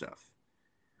good stuff.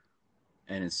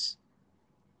 And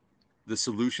the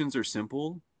solutions are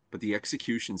simple, but the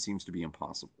execution seems to be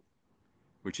impossible,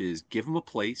 which is give them a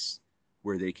place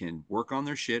where they can work on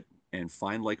their shit and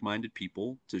find like-minded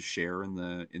people to share in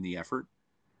the effort,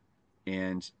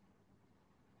 and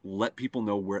let people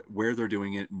know where they're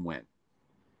doing it and when.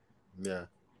 Yeah.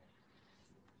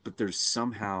 But there's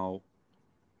somehow,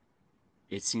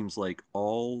 it seems like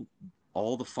all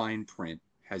the fine print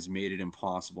has made it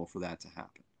impossible for that to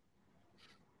happen.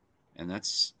 And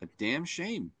that's a damn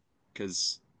shame,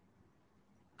 because,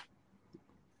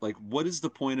 like, what is the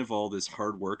point of all this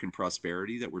hard work and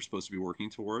prosperity that we're supposed to be working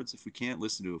towards if we can't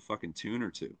listen to a fucking tune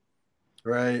or two?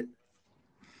 Right.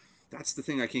 That's the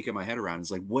thing I can't get my head around.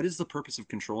 Is like, what is the purpose of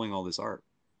controlling all this art?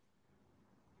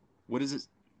 What is it,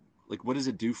 like, what does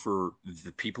it do for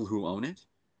the people who own it?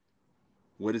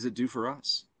 What does it do for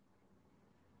us?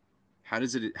 How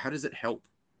does it help?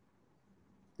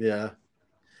 Yeah.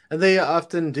 And they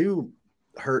often do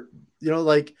hurt,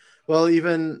 like, well,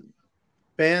 even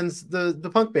bands,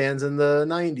 the punk bands in the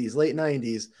 90s, late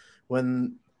 90s,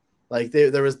 when like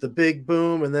there was the big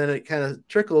boom, and then it kind of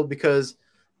trickled because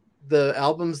the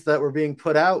albums that were being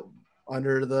put out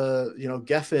under the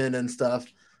Geffen and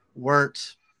stuff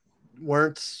weren't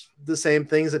the same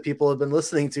things that people had been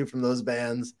listening to from those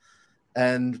bands,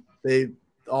 and they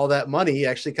all that money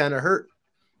actually kind of hurt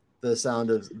the sound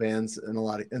of bands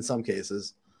in some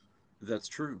cases. That's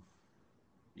true.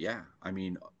 Yeah, I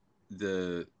mean,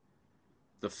 the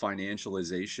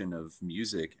financialization of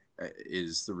music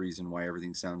is the reason why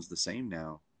everything sounds the same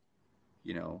now.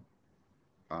 You know,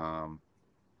 um,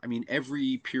 I mean,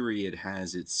 every period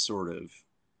has its sort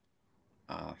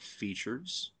of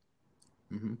features.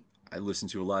 Mm-hmm. I listen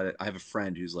to a lot of. I have a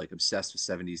friend who's like obsessed with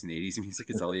 70s and 80s music.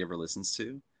 It's all he ever listens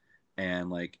to,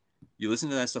 and like you listen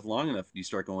to that stuff long enough, and you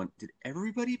start going, "Did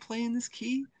everybody play in this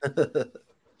key?"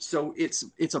 So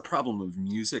it's a problem of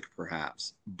music,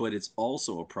 perhaps, but it's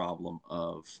also a problem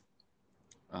of,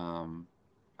 um,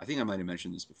 I think I might have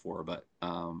mentioned this before, but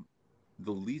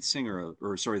the lead singer,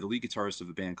 or sorry, the lead guitarist of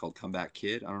a band called Comeback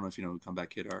Kid. I don't know if you know who Comeback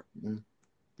Kid are. Mm-hmm.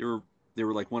 They were they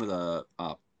were like one of the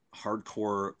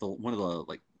one of the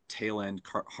like tail end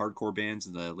hardcore bands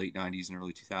in the late '90s and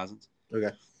early 2000s,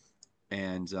 Okay.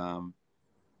 and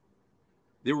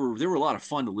they were a lot of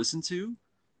fun to listen to,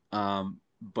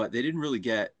 but they didn't really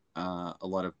get a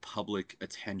lot of public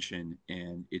attention,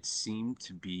 and it seemed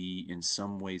to be in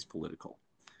some ways political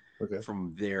Okay.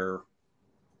 from their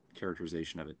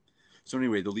characterization of it. So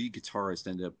anyway, the lead guitarist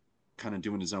ended up kind of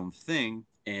doing his own thing,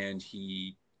 and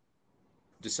he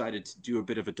decided to do a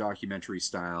bit of a documentary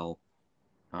style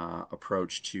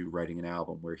approach to writing an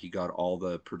album, where he got all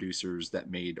the producers that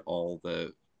made all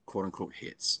the quote unquote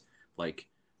hits, like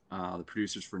the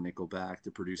producers for Nickelback,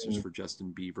 the producers Mm-hmm. for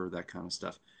Justin Bieber, that kind of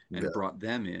stuff, Yeah. and brought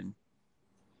them in,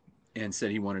 and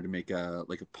said he wanted to make a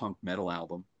punk metal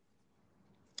album,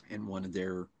 and wanted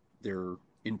their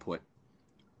input,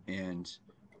 and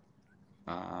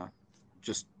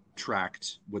just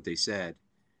tracked what they said.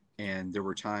 And there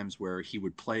were times where he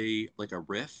would play like a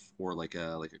riff or like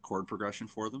a chord progression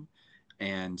for them,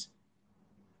 and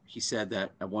he said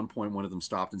that at one point one of them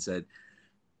stopped and said,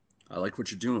 "I like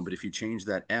what you're doing, but if you change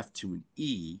that F to an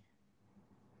E,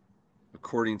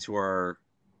 according to our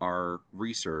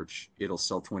research, it'll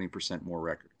sell 20% more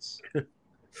records."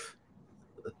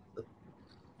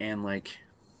 And like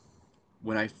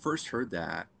when I first heard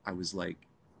that, I was like,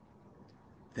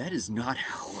 that is not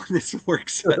how this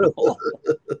works at all.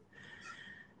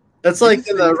 That's You like would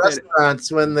in the think that,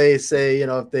 restaurants when they say, you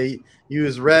know, if they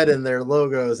use red in their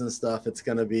logos and stuff, it's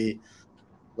going to be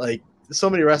like so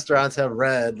many restaurants have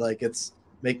red, like it's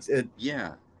makes it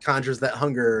yeah, conjures that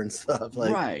hunger and stuff.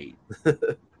 Like right.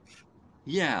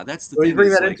 Yeah, that's the when you thing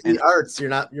bring is that like, into the and arts, you're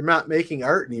not making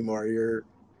art anymore. You're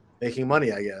making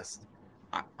money, I guess.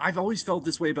 I've always felt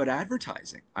this way about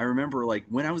advertising. I remember like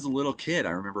when I was a little kid, I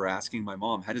remember asking my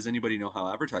mom, how does anybody know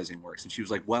how advertising works? And she was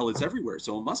like, well, it's everywhere,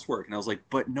 so it must work. And I was like,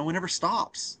 but no one ever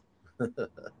stops.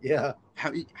 Yeah.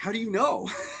 How do you know?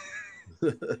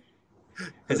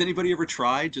 Has anybody ever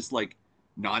tried just like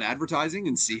not advertising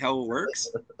and see how it works?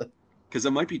 Because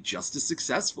it might be just as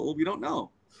successful. We don't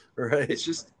know. Right. It's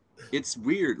just, it's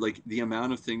weird. Like the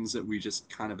amount of things that we just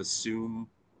kind of assume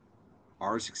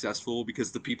are successful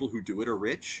because the people who do it are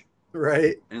rich.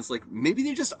 Right. And it's like, maybe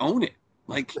they just own it.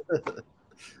 Like,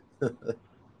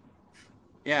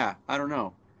 yeah, I don't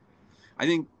know. I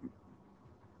think,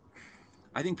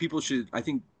 I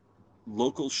think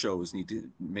local shows need to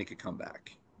make a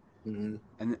comeback. Mm-hmm.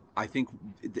 And I think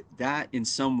that in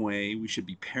some way we should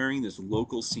be pairing this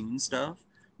local scene stuff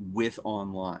with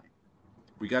online.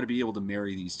 We got to be able to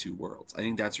marry these two worlds. I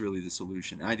think that's really the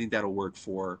solution. And I think that'll work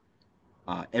for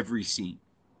every scene.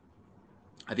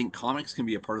 I think comics can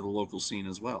be a part of the local scene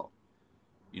as well.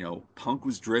 You know, punk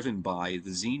was driven by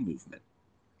the zine movement.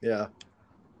 Yeah.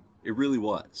 It really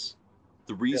was.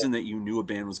 The Yeah. reason that you knew a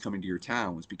band was coming to your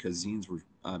town was because zines were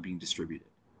being distributed.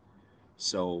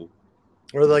 So,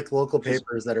 Or like local because,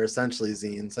 papers that are essentially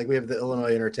zines. Like we have the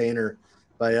Illinois Entertainer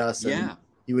by us, and yeah,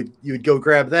 you would go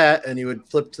grab that, and you would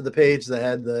flip to the page that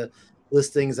had the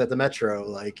listings at the Metro,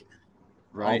 like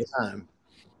all the right. time.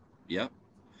 Yep.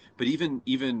 But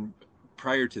even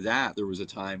prior to that, there was a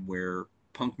time where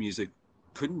punk music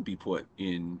couldn't be put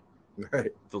in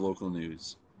Right. the local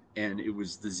news, and it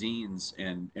was the zines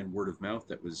and word of mouth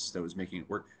that was making it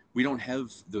work. We don't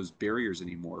have those barriers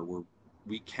anymore where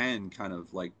we can kind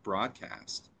of like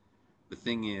broadcast. The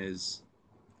thing is,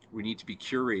 we need to be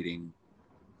curating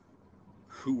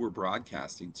who we're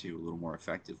broadcasting to a little more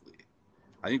effectively.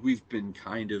 I think we've been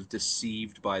kind of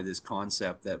deceived by this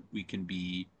concept that we can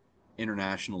be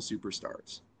international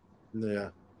superstars Yeah.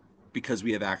 because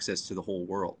we have access to the whole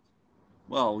world.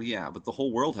 Well, yeah, but the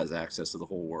whole world has access to the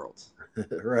whole world.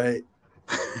 Right.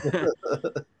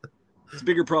 It's a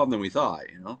bigger problem than we thought,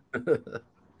 you know?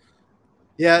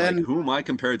 Yeah, Like, and who am I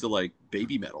compared to like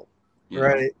baby metal, you know?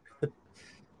 right.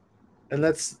 And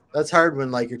that's hard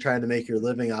when like you're trying to make your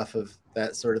living off of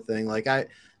that sort of thing. Like I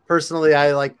personally,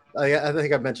 I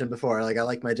think I've mentioned before, like I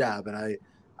like my job and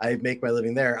I make my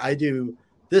living there. I do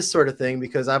this sort of thing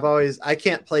because I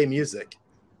can't play music,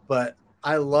 but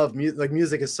I love music. Like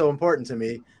music is so important to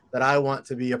me that I want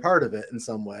to be a part of it in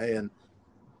some way. And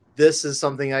this is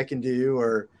something I can do.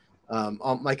 Or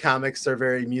all my comics are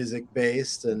very music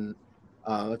based, and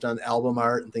I've done album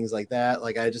art and things like that.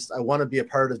 Like I want to be a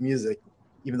part of music,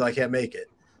 even though I can't make it.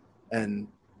 And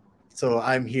so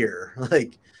I'm here.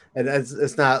 Like, and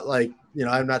it's not like, you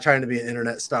know, I'm not trying to be an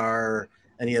internet star or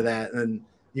any of that. And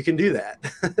you can do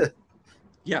that.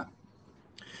 Yeah.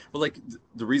 But like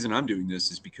the reason I'm doing this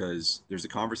is because there's a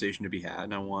conversation to be had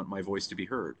and I want my voice to be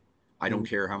heard. I don't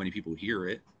care how many people hear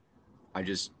it. I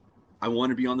just I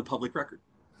want to be on the public record.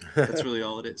 That's really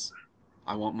all it is.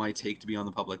 I want my take to be on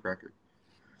the public record.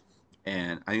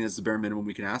 And I think that's the bare minimum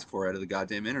we can ask for out of the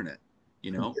goddamn internet, you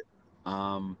know?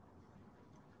 Um,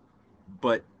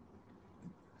 but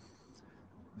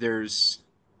there's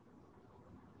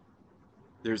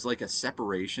there's like a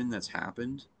separation that's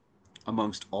happened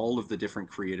amongst all of the different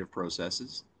creative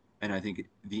processes, and I think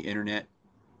the internet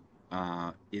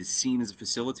is seen as a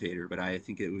facilitator, but I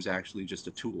think it was actually just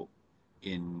a tool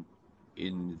in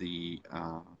the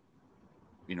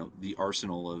you know, the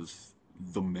arsenal of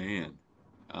the man,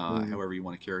 Mm, however you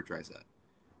want to characterize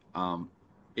that.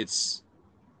 It's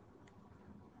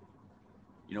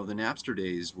You know, the Napster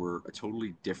days were a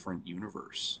totally different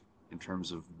universe in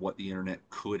terms of what the internet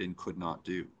could and could not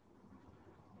do.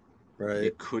 right.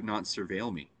 It could not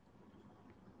surveil me.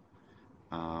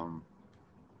 Um,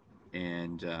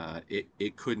 and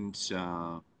it couldn't.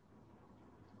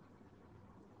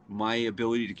 My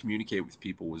ability to communicate with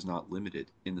people was not limited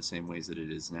in the same ways that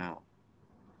it is now.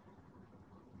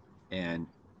 And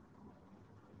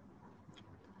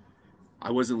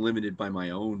I wasn't limited by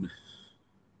my own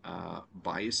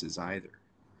biases either.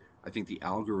 I think the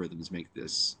algorithms make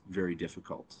this very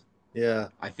difficult. Yeah,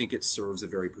 I think it serves a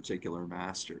very particular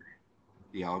master,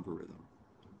 the algorithm,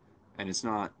 and it's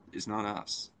not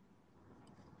us.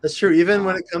 that's true. Even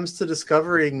when Um, it comes to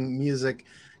discovering music,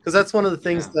 because that's one of the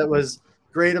things yeah. that was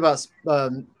great about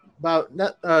about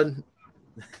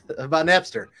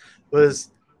Napster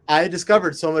was I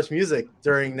discovered so much music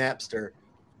during Napster.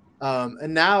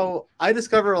 And now I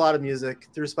discover a lot of music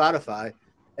through Spotify,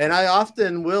 and I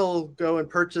often will go and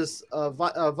purchase a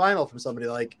vinyl from somebody.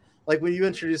 Like when you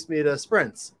introduced me to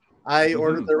Sprints, I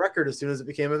ordered Hmm. their record as soon as it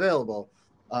became available.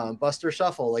 Buster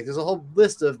Shuffle, like there's a whole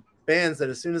list of bands that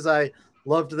as soon as I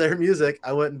loved their music,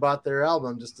 I went and bought their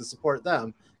album just to support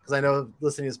them because I know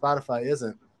listening to Spotify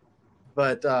isn't.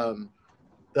 But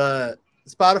the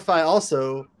Spotify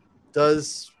also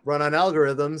does run on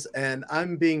algorithms, and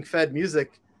I'm being fed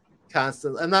music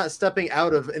constantly. I'm not stepping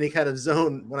out of any kind of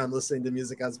zone when I'm listening to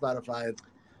music on Spotify.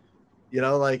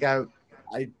 Like I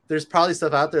there's probably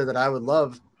stuff out there that I would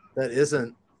love that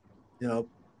isn't,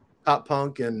 pop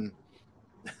punk and,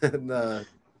 and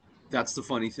That's the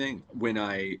funny thing. When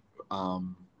I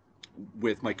um,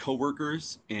 with my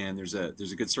coworkers, and there's a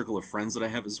good circle of friends that I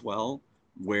have as well,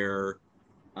 where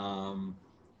um,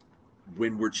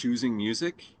 when we're choosing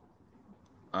music,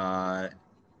 uh,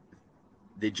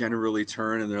 they generally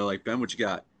turn and they're like, "Ben, what you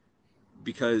got?"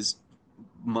 Because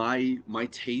my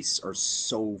tastes are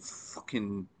so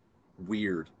fucking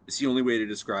weird. It's the only way to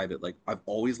describe it. Like, I've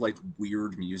always liked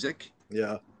weird music.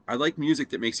 yeah, I like music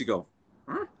that makes you go,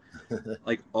 huh?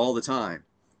 Like all the time.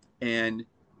 And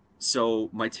so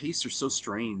my tastes are so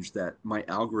strange that my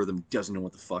algorithm doesn't know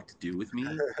what the fuck to do with me.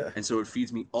 And so it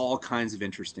feeds me all kinds of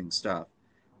interesting stuff.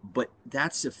 But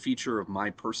that's a feature of my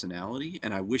personality,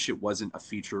 and I wish it wasn't a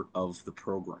feature of the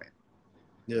program,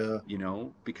 yeah,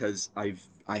 because I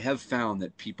have found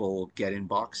that people get in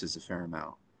boxes a fair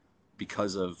amount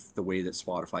because of the way that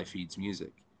Spotify feeds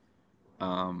music.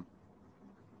 Um,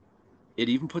 it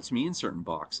even puts me in certain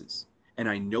boxes, and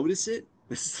I notice it.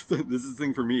 This is the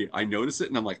thing for me. I notice it,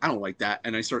 and I'm like, I don't like that,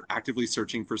 and I start actively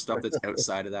searching for stuff that's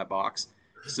outside of that box,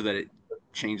 so that it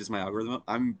changes my algorithm.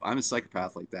 I'm a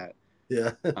psychopath like that.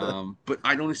 yeah. But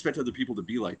I don't expect other people to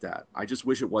be like that. I just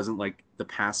wish it wasn't like the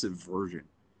passive version,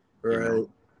 you Right. know,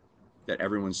 that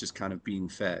everyone's just kind of being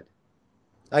fed.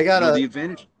 I got a The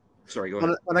advantage. Sorry, go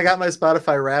ahead. when I got my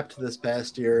Spotify Wrapped this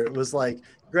past year, it was like,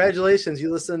 congratulations, you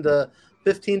listened to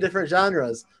 15 different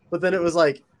genres. But then it was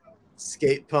like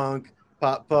skate punk,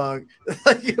 pop punk.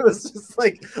 Like it was just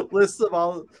like lists of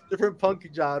all different punk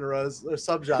genres or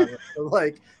subgenres. I'm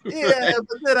like, yeah, Right.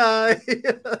 but did I?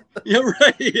 Yeah,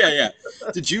 right. Yeah, yeah.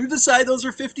 Did you decide those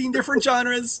are 15 different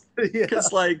genres? Yeah.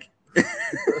 Because, like,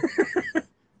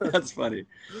 that's funny.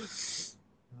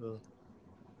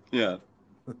 Yeah.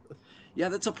 Yeah,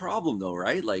 that's a problem, though,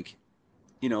 right? Like,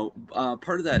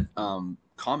 part of that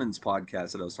Commons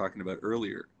podcast that I was talking about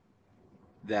earlier,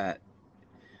 that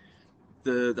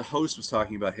the host was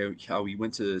talking about how he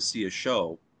went to see a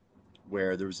show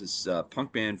where there was this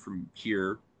punk band from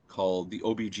here called the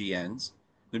OBGNs.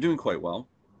 They're doing quite well.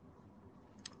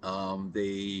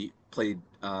 They played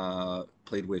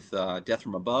with Death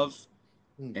from Above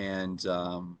Hmm. and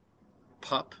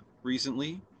Pup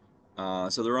recently,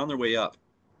 so they're on their way up.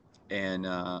 And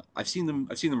I've seen them.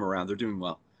 I've seen them around. They're doing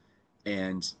well,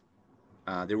 and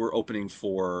they were opening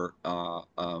for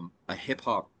a hip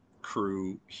hop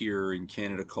crew here in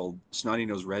Canada called Snotty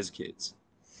Nose Rez Kids,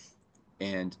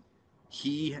 and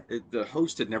the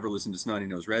host had never listened to Snotty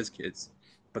Nose Rez Kids,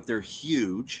 but they're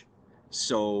huge,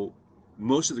 so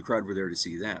most of the crowd were there to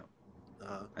see them,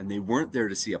 Uh, and they weren't there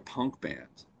to see a punk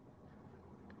band.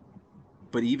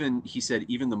 But even he said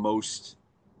even the most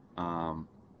um,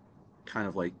 kind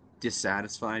of like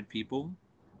dissatisfied people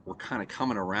were kind of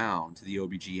coming around to the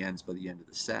OBGNs by the end of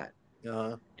the set.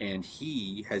 uh, And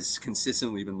he has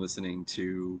consistently been listening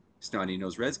to Snotty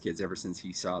Nose Rez Kids ever since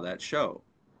he saw that show.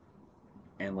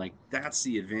 And like that's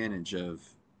the advantage of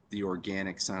the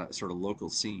organic sort of local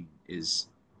scene is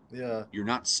yeah. you're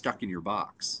not stuck in your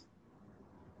box.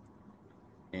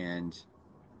 And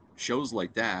shows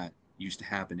like that used to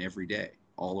happen every day,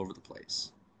 all over the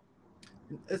place.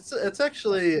 It's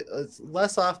actually it's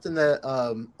less often that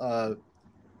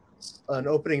an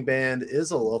opening band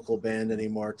is a local band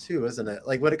anymore too, isn't it?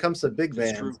 Like when it comes to big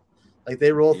That's true. bands, like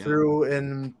they roll Yeah. through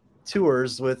in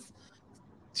tours with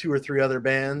two or three other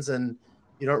bands, and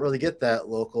you don't really get that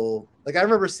local. Like I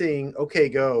remember seeing OK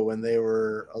Go when they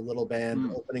were a little band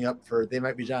Mm. opening up for They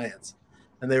Might Be Giants,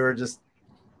 and they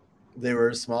were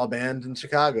a small band in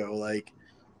Chicago, like,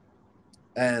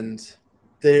 and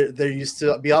there used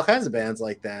to be all kinds of bands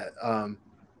like that.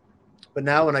 But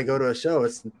now when I go to a show,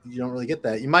 you don't really get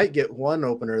that. You might get one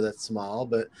opener that's small,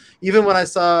 but even when I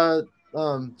saw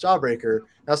Jawbreaker,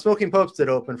 now Smoking Popes did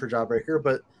open for Jawbreaker,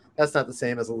 but that's not the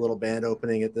same as a little band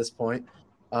opening at this point.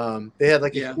 They had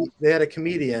a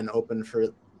comedian open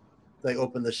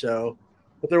the show,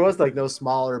 but there was like no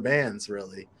smaller bands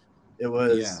really. It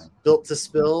was Built to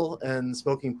Spill and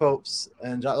Smoking Popes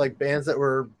and like bands that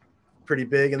were pretty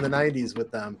big in the 90s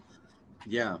with them.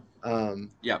 Yeah.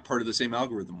 Part of the same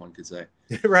algorithm, one could say.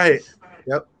 Right.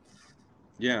 Yep.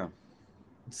 Yeah.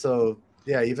 So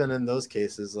yeah, even in those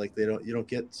cases, like you don't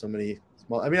get so many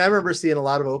small. I mean, I remember seeing a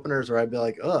lot of openers where I'd be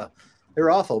like, "Ugh, they were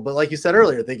awful," but like you said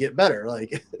earlier, they get better.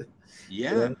 Like,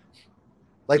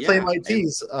 like Plain White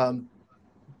Tees.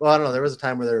 Well, I don't know. There was a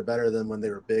time where they were better than when they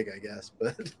were big, I guess,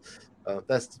 but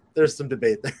there's some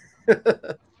debate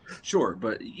there. Sure,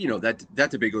 but you know that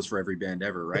debate goes for every band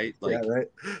ever, right? Like, yeah, right.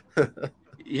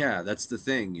 Yeah, that's the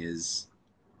thing is,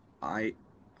 I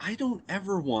don't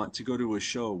ever want to go to a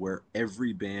show where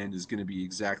every band is going to be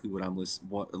exactly what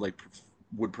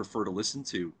would prefer to listen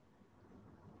to.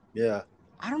 Yeah.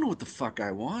 I don't know what the fuck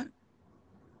I want.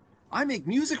 I make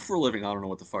music for a living. I don't know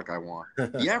what the fuck I want.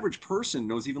 The average person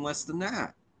knows even less than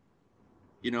that.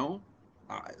 You know,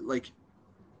 like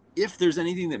if there's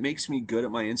anything that makes me good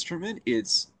at my instrument,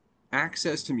 it's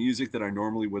access to music that I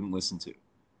normally wouldn't listen to.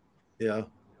 Yeah.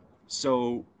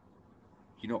 So,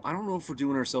 you know, I don't know if we're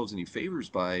doing ourselves any favors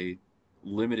by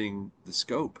limiting the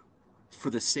scope for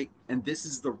the sake, and this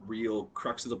is the real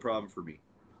crux of the problem for me.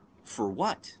 For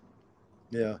what?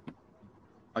 Yeah.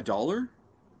 $1?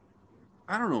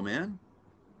 I don't know, man.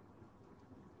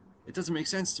 It doesn't make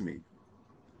sense to me.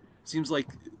 Seems like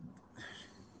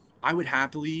I would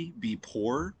happily be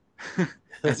poor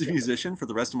as a musician for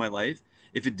the rest of my life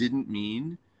if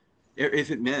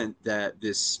it meant that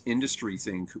this industry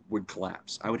thing would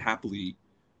collapse. I would happily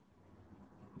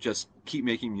just keep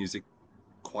making music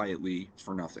quietly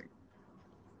for nothing.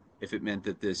 If it meant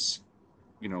that this,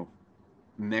 you know,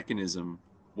 mechanism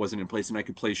wasn't in place and I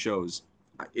could play shows.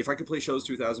 If I could play shows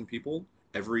to 1,000 people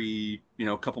every,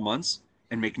 couple months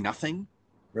and make nothing,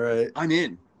 right, I'm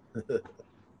in.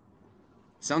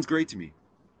 Sounds great to me.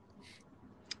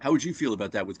 How would you feel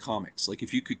about that with comics? Like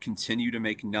if you could continue to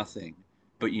make nothing,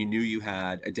 but you knew you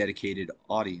had a dedicated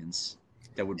audience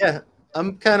that would... Yeah,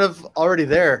 I'm kind of already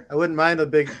there. I wouldn't mind a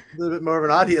little bit more of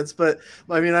an audience, but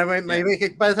I mean, I might make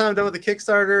it by the time I'm done with the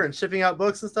Kickstarter and shipping out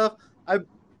books and stuff, I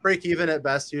break even at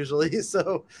best usually.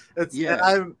 So it's,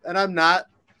 I'm not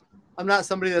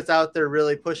somebody that's out there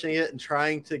really pushing it and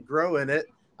trying to grow in it.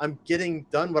 I'm getting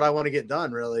done what I want to get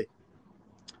done, really.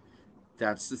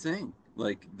 That's the thing.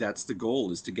 Like that's the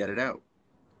goal, is to get it out.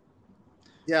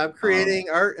 Yeah, I'm creating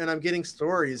art and I'm getting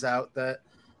stories out that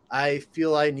I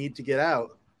feel I need to get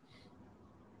out.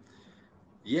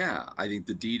 Yeah, I think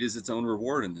the deed is its own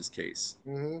reward in this case.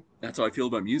 Mm-hmm. That's how I feel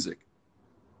about music.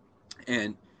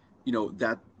 And,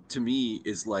 that to me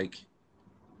is like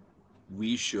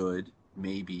we should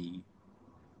maybe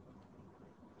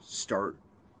start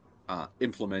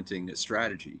implementing a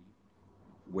strategy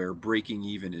where breaking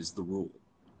even is the rule.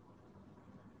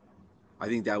 I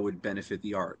think that would benefit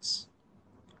the arts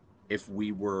if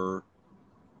we were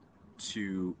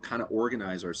to kind of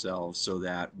organize ourselves so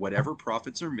that whatever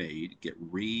profits are made get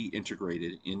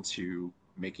reintegrated into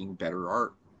making better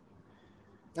art.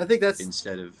 I think that's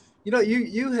instead of you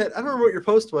had, I don't remember what your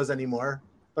post was anymore,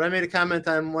 but I made a comment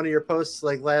on one of your posts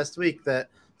like last week that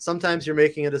sometimes you're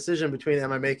making a decision between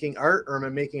am I making art or am I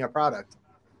making a product?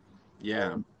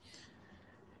 Yeah.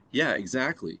 Yeah,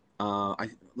 exactly. Let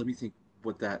me think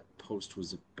what that post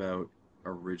was about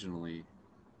originally.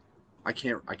 I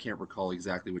can't recall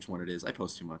exactly which one it is. I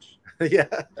post too much. Yeah.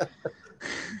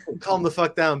 Calm the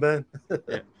fuck down, Ben.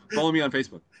 Yeah. Follow me on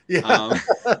Facebook. Yeah.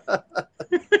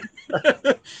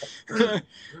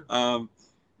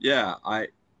 Yeah, I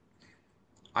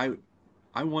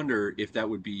wonder if that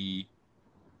would be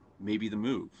maybe the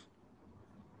move.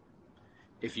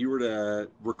 If you were to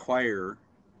require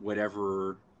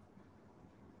whatever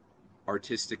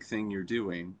artistic thing you're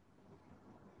doing,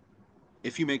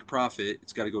 if you make profit,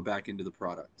 it's got to go back into the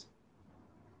product.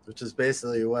 Which is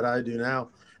basically what I do now.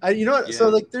 You know what? Yeah. So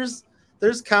like there's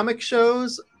comic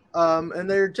shows, and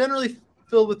they're generally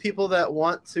filled with people that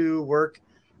want to work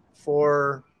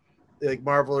for like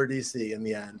Marvel or DC in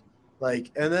the end.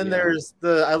 Like, and then there's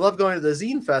I love going to the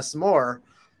Zine Fests more.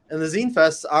 And the Zine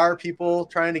Fests are people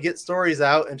trying to get stories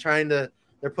out and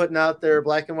they're putting out their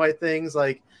black and white things.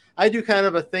 Like I do kind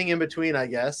of a thing in between, I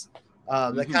guess.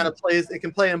 That kind of it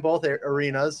can play in both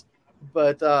arenas,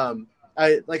 but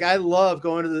I love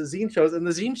going to the zine shows, and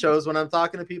the zine shows when I'm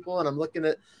talking to people and I'm looking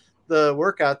at the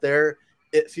work out there,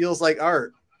 it feels like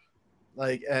art,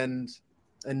 like and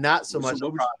not so So much a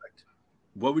product.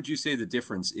 what would you say the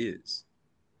difference is?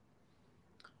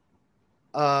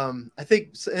 I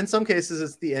think in some cases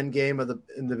it's the end game of the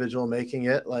individual making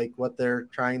it, like what they're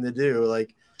trying to do.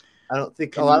 Like I don't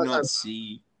think a Can lot you of not times.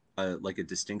 see like a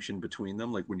distinction between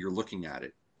them? Like when you're looking at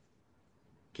it,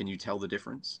 can you tell the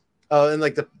difference? Oh, and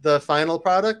like the final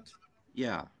product.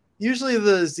 Yeah. Usually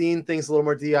the zine thing's a little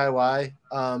more DIY.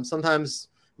 Sometimes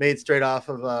made straight off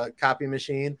of a copy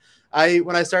machine.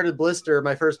 When I started Blister,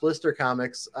 my first Blister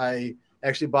comics, I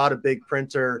actually bought a big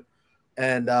printer,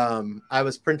 and I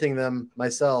was printing them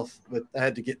myself. I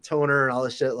had to get toner and all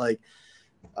this shit. And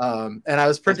I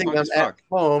was That's printing punk them as at fuck.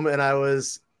 home, and I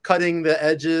was cutting the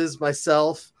edges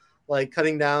myself, like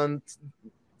cutting down.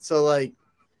 So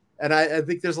and I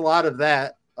think there's a lot of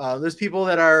that. There's people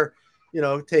that are,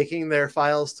 taking their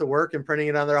files to work and printing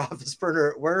it on their office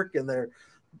printer at work, and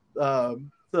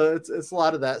so it's a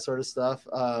lot of that sort of stuff.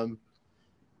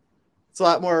 It's a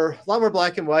lot more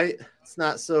black and white. It's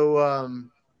not so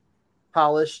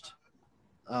polished.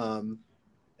 Um,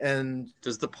 and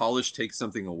Does the polish take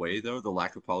something away though? The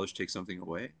lack of polish takes something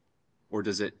away, or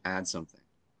does it add something?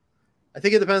 I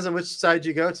think it depends on which side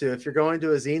you go to. If you're going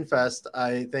to a zine fest,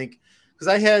 I think because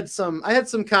I had some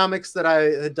comics that I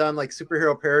had done like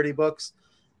superhero parody books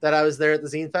that I was there at the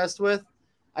zine fest with.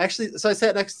 I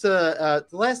sat next to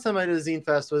the last time I did a zine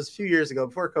fest was a few years ago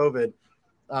before COVID,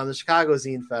 the Chicago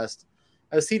Zine Fest.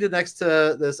 I was seated next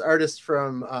to this artist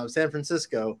from San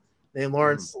Francisco named Mm-hmm.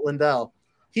 Lawrence Lindell.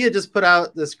 He had just put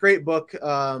out this great book.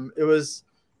 Um, it was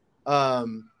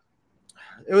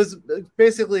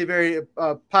basically very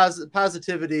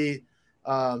positivity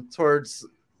towards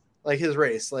like his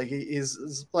race. Like he's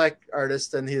a black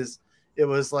artist, and it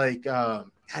was like I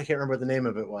can't remember what the name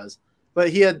of it was, but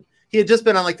he had just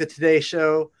been on like the Today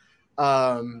Show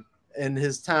in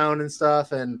his town and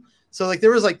stuff, and so like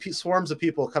there was like swarms of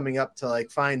people coming up to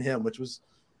like find him, which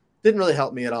didn't really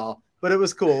help me at all. But it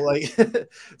was cool. Like,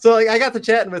 so like I got to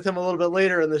chatting with him a little bit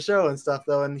later in the show and stuff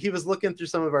though. And he was looking through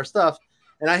some of our stuff,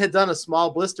 and I had done a small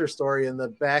blister story in the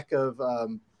back of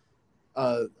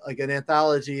like an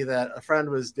anthology that a friend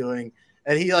was doing.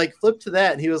 And he like flipped to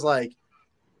that, and he was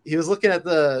looking at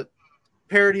the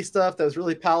parody stuff that was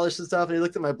really polished and stuff. And he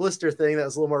looked at my blister thing that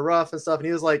was a little more rough and stuff. And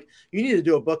he was like, "You need to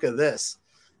do a book of this."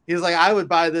 He was like, "I would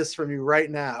buy this from you right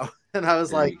now." And I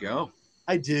was There like, you go.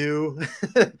 I do.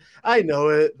 I know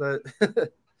it, but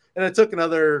and it took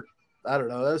another, I don't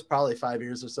know, that was probably 5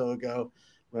 years or so ago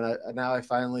when now I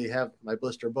finally have my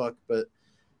blister book. But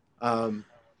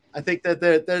I think that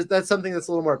that's something that's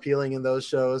a little more appealing in those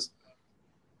shows.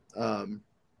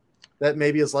 That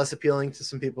maybe is less appealing to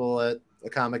some people at a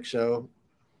comic show.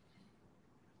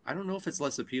 I don't know if it's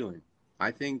less appealing.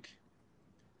 I think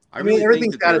I I mean, really think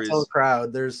everything's that got there its own is.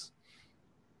 crowd. There's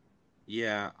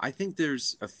Yeah, I think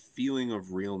there's a feeling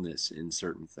of realness in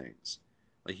certain things.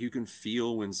 Like you can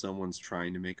feel when someone's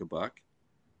trying to make a buck.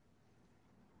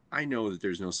 I know that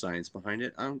there's no science behind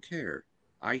it. I don't care.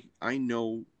 I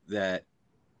know that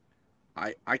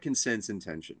I can sense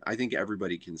intention. I think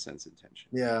everybody can sense intention.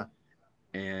 yeah,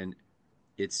 And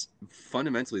it's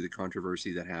fundamentally the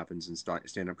controversy that happens in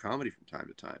stand-up comedy from time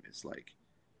to time. It's like,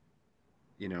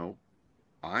 you know,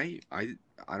 I I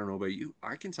I don't know about you.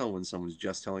 I can tell when someone's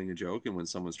just telling a joke and when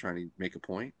someone's trying to make a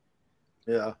point.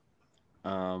 yeah.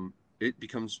 It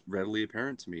becomes readily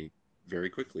apparent to me very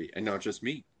quickly, and not just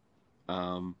me.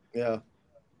 Um, Yeah.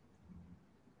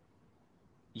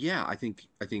 yeah, I think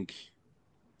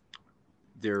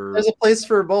there There's a place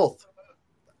for both.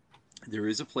 there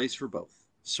is a place for both.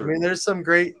 I mean, Certainly. there's some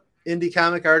great indie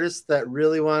comic artists that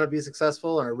really want to be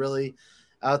successful and are really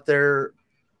out there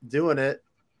doing it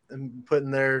and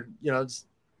just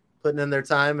putting in their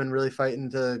time and really fighting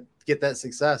to get that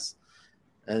success.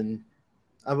 And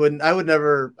I wouldn't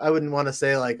want to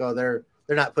say like, oh, they're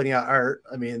not putting out art.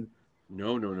 I mean,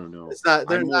 No, no, no, no.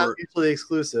 they're not mutually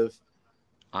exclusive.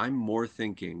 I'm more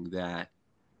thinking that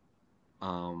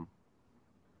um,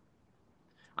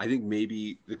 I think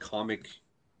maybe the comic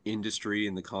industry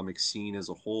and the comic scene as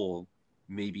a whole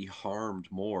may be harmed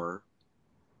more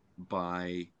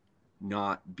by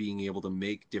not being able to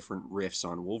make different riffs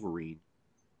on Wolverine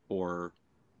or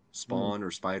Spawn or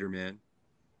Spider-Man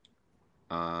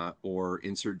or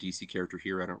insert DC character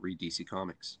here. I don't read DC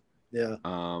comics. Yeah.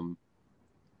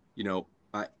 You know,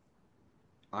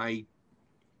 I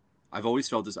I've always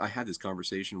felt this. I had this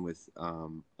conversation with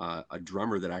a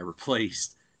drummer that I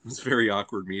replaced. It was a very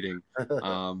awkward meeting.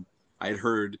 I had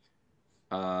heard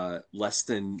less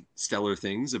than stellar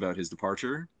things about his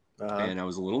departure, And I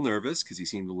was a little nervous because he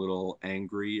seemed a little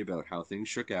angry about how things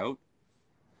shook out.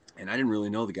 And I didn't really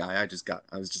know the guy.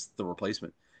 I was just the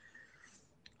replacement.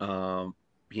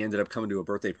 He ended up coming to a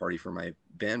birthday party for my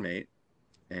bandmate,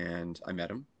 and I met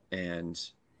him, and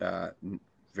uh,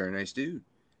 very nice dude.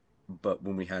 But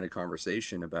when we had a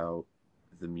conversation about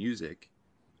the music,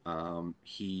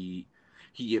 he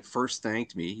at first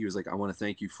thanked me. He was like, "I want to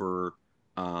thank you for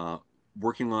uh,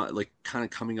 working on, like, kind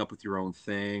of coming up with your own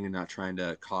thing and not trying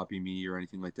to copy me or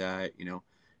anything like that, you know."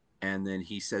 And then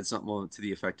he said something to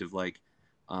the effect of like,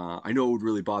 "I know it would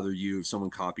really bother you if someone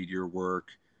copied your work,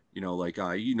 you know, like,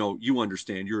 you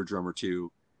understand, you're a drummer too."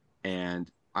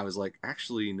 And I was like,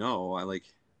 "Actually, no,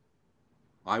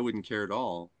 I wouldn't care at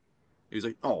all." He was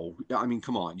like, "Oh, I mean,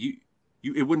 come on,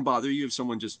 it wouldn't bother you if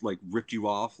someone just like ripped you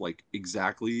off like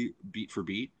exactly beat for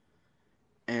beat."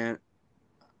 And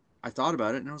I thought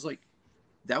about it, and I was like,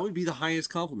 that would be the highest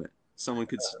compliment someone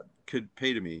could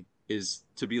pay to me, is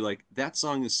to be like, that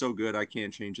song is so good I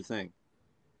can't change a thing.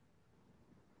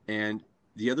 And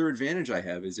the other advantage I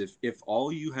have is if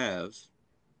all you have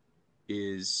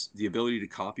is the ability to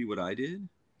copy what I did,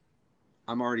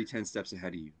 I'm already 10 steps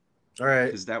ahead of you, All right.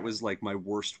 because that was like my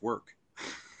worst work.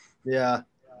 Yeah.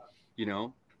 You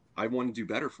know, I want to do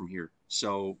better from here.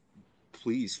 So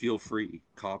please feel free,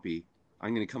 copy.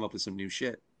 I'm going to come up with some new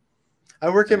shit. I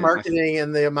work in And marketing,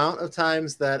 and the amount of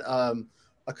times that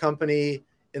a company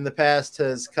in the past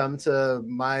has come to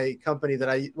my company that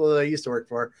I used to work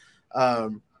for,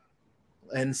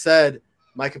 and said,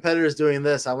 "My competitor is doing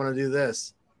this. I want to do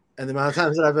this," and the amount of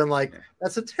times that I've been like,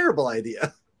 "That's a terrible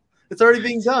idea. It's already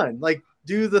being done. Like,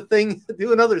 do the thing,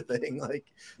 do another thing." Like,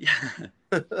 yeah,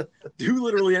 do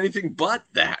literally anything but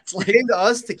that. you Like, came to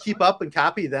us to keep up and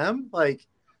copy them. Like,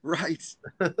 right.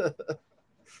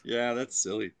 Yeah, that's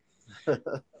silly.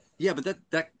 Yeah, but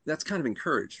that's kind of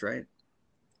encouraged, right?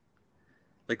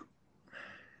 Like,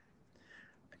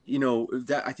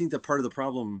 that I think that part of the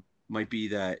problem might be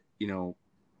that,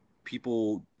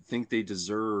 people think they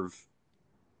deserve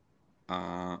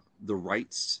the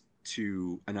rights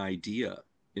to an idea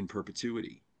in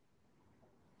perpetuity.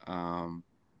 Um,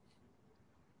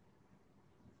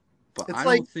 but it's I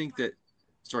like don't think that.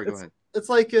 Sorry, go it's ahead. it's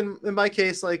like in my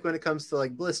case, like when it comes to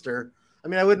like Blister. I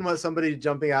mean, I wouldn't want somebody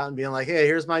jumping out and being like, "Hey,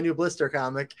 here's my new Blister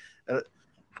comic,"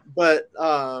 but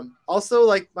also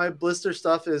like my Blister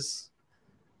stuff is.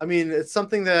 I mean, it's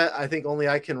something that I think only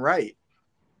I can write.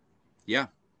 Yeah.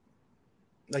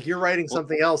 Like, you're writing Well,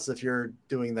 something else if you're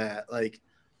doing that. Like,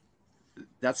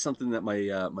 that's something that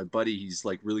my buddy, he's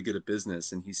like really good at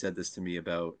business, and he said this to me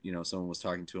about, someone was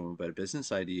talking to him about a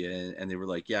business idea, and they were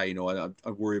like, "Yeah,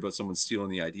 I worry about someone stealing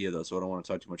the idea though, so I don't want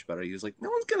to talk too much about it." He was like, "No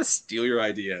one's gonna steal your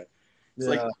idea." It's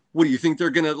like, yeah, what do you think, they're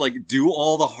gonna like do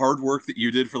all the hard work that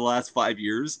you did for the last 5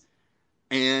 years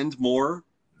and more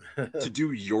to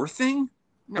do your thing?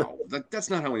 No, that's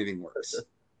not how anything works.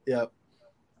 yeah,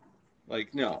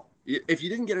 Like, no, if you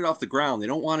didn't get it off the ground, they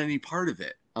don't want any part of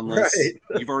it unless right.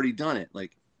 you've already done it.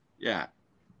 Like, yeah,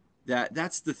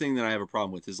 that's the thing that I have a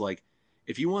problem with, is like,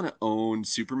 if you want to own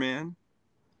Superman,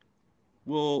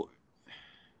 well,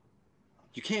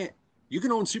 you can't. You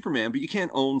can own Superman, but you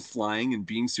can't own flying and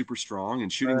being super strong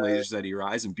and shooting lasers out of your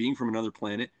eyes and being from another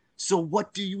planet. So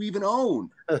what do you even own?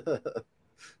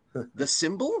 The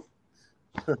symbol?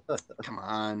 Come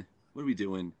on, what are we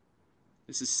doing?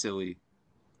 This is silly.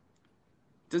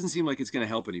 It doesn't seem like it's going to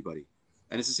help anybody,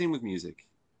 and it's the same with music.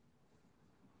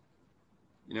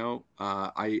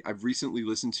 I've recently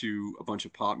listened to a bunch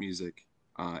of pop music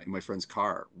in my friend's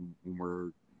car when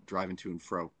we're driving to and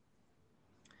fro,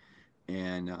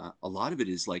 and a lot of it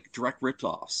is like direct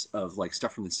rip-offs of like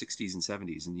stuff from the 60s and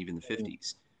 70s and even the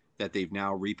 50s that they've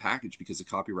now repackaged because the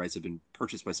copyrights have been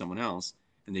purchased by someone else,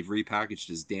 and they've repackaged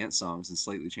as dance songs and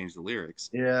slightly changed the lyrics.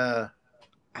 Yeah.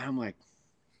 And I'm like,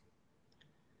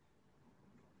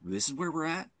 this is where we're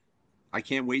at. I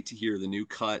can't wait to hear the new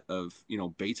cut of,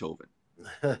 Beethoven.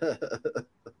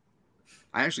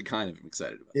 I actually kind of am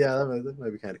excited about Yeah, that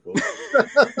might be kind of cool.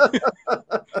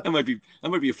 that. That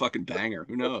might be a fucking banger.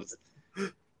 Who knows?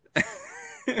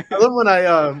 I love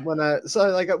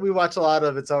when we watch a lot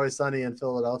of It's Always Sunny in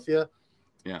Philadelphia.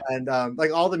 Yeah. And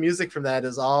like all the music from that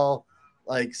is all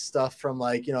like stuff from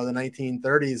like, the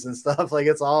 1930s and stuff. Like,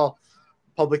 it's all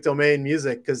public domain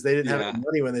music because they didn't have any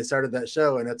money when they started that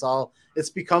show, and it's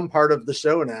become part of the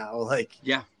show now. Like,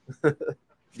 yeah.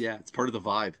 Yeah, it's part of the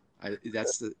vibe.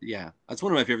 That's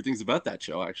one of my favorite things about that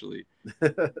show, actually.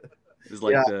 Is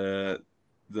like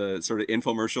the sort of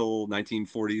infomercial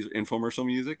 1940s infomercial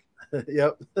music.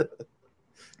 Yep.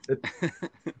 It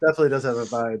definitely does have a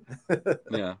vibe.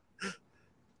 Yeah.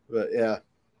 But yeah.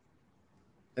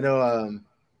 I know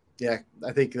Yeah,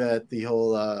 I think that the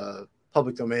whole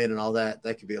public domain and all that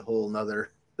could be a whole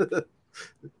nother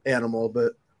animal,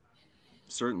 but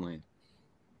Certainly.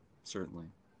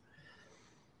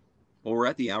 Well, we're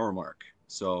at the hour mark,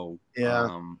 so yeah.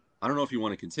 I don't know if you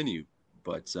want to continue,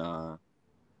 but uh,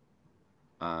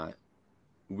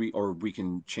 we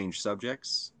can change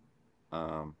subjects.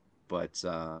 Um, but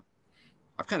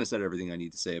I've kind of said everything I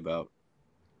need to say about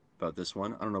this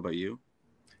one. I don't know about you.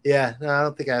 Yeah, no, I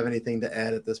don't think I have anything to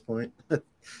add at this point.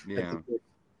 Yeah,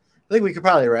 I think we could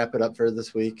probably wrap it up for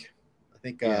this week.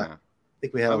 I yeah.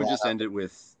 think we had I a would lot. just end it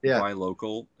with Yeah. buy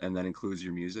local, and that includes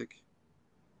your music.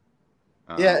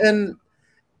 Yeah, Um,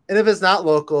 and if it's not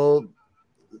local,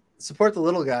 support the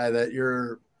little guy that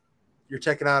you're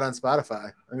checking out on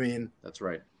Spotify. I mean, that's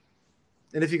right.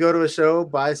 and if you go to a show,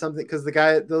 buy something because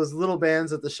those little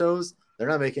bands at the shows, they're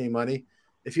not making any money.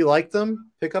 If you like them,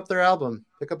 pick up their album,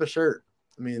 pick up a shirt.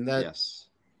 I mean, Yes,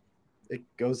 it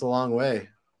goes a long way.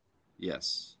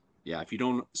 yes, yeah. If you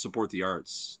don't support the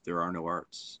arts, there are no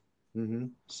arts. Mm-hmm.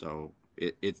 So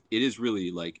it is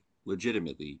really like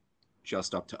legitimately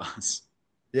just up to us.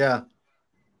 Yeah.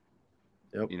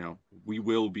 Yep. You know, we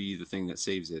will be the thing that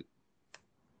saves it.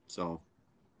 So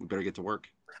we better get to work.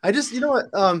 I just, you know what,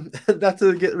 not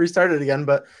to get restarted again,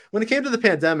 but when it came to the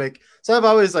pandemic, so I've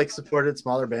always like supported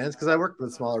smaller bands because I worked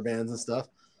with smaller bands and stuff.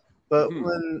 But Mhm.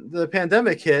 when the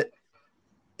pandemic hit,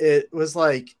 it was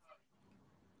like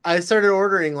I started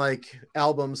ordering like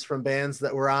albums from bands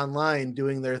that were online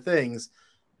doing their things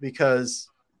because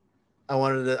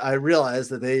I realized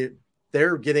that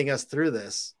they're getting us through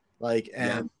this. Like,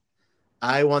 Yeah, and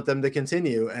I want them to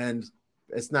continue, and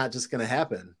it's not just going to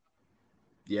happen.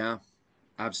 yeah,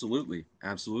 absolutely,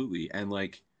 absolutely. And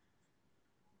like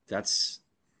that's,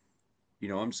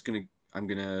 I'm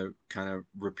gonna kind of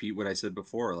repeat what I said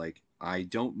before. Like I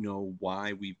don't know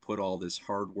why we put all this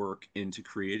hard work into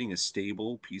creating a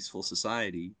stable, peaceful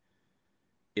society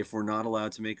if we're not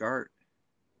allowed to make art.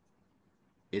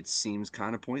 It seems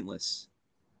kind of pointless.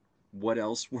 What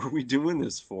else were we doing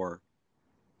this for?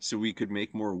 So we could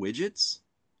make more widgets?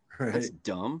 That's Right.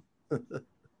 dumb.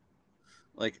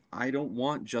 Like I don't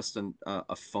want just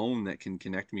a phone that can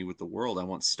connect me with the world. I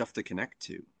want stuff to connect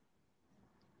to.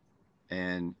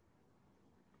 And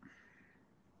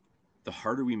the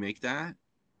harder we make that,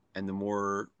 and the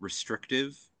more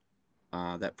restrictive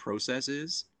that process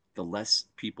is, the less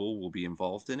people will be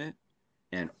involved in it,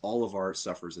 and all of art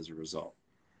suffers as a result.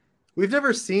 We've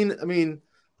never seen, I mean,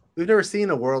 we've never seen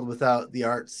a world without the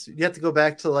arts. You have to go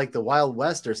back to like the Wild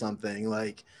West or something,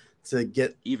 like to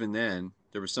get. Even then,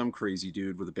 there was some crazy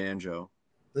dude with a banjo.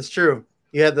 That's true.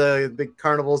 You had the big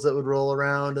carnivals that would roll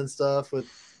around and stuff with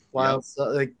Yep. wild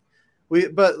stuff.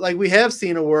 But like we have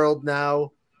seen a world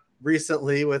now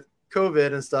recently with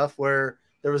COVID and stuff where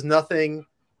there was nothing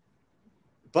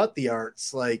but the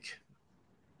arts. Like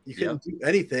you Yep. couldn't do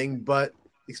anything but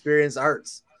experience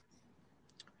arts.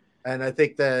 And I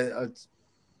think that,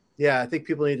 I think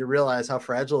people need to realize how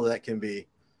fragile that can be.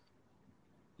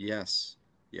 Yes.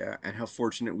 Yeah. And how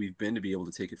fortunate we've been to be able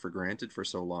to take it for granted for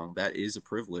so long. That is a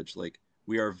privilege. Like,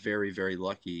 we are very, very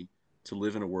lucky to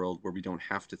live in a world where we don't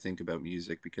have to think about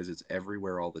music because it's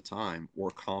everywhere all the time,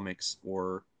 or comics,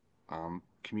 or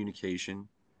communication,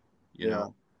 you Yeah.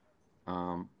 know.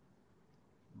 Um,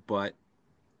 but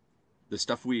the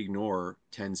stuff we ignore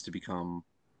tends to become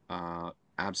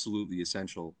absolutely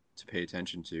essential to pay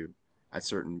attention to at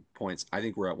certain points. I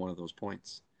think we're at one of those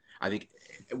points. I think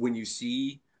when you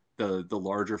see the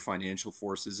larger financial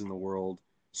forces in the world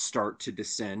start to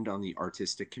descend on the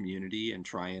artistic community and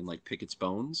try and like pick its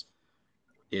bones,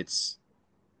 it's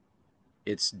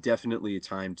it's definitely a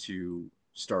time to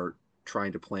start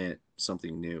trying to plant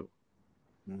something new.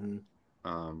 Mm-hmm.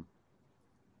 Um,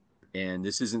 and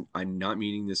this isn't, I'm not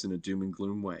meaning this in a doom and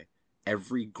gloom way.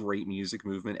 Every great music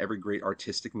movement, every great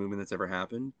artistic movement that's ever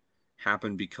happened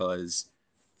because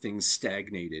things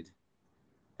stagnated,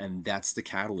 and that's the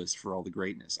catalyst for all the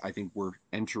greatness. I think we're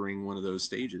entering one of those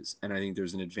stages, and I think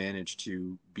there's an advantage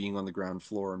to being on the ground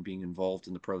floor and being involved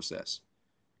in the process,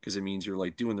 because it means you're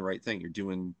like doing the right thing. You're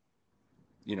doing,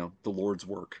 the Lord's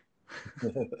work.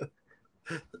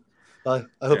 I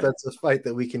hope Yeah. that's a fight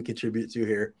that we can contribute to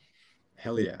here. I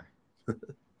Hell think yeah.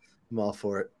 I'm all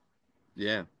for it.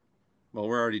 Yeah. Well,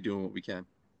 we're already doing what we can.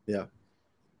 Yeah.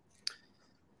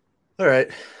 All right.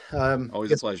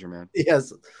 Always a pleasure, man.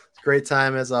 Yes, it's a great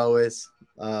time as always.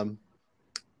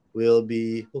 We'll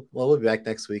be back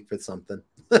next week with something.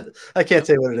 I can't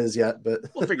say what it is yet, but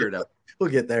We'll figure it out. we'll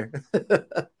get there.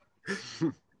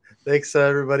 Thanks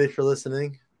everybody for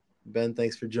listening. Ben,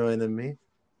 thanks for joining me.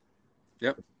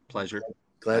 Yep. Pleasure.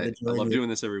 Glad to I join love you. doing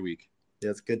this every week.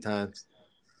 Yeah, it's good times.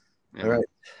 Yeah. All right.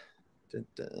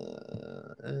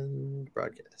 And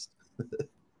broadcast.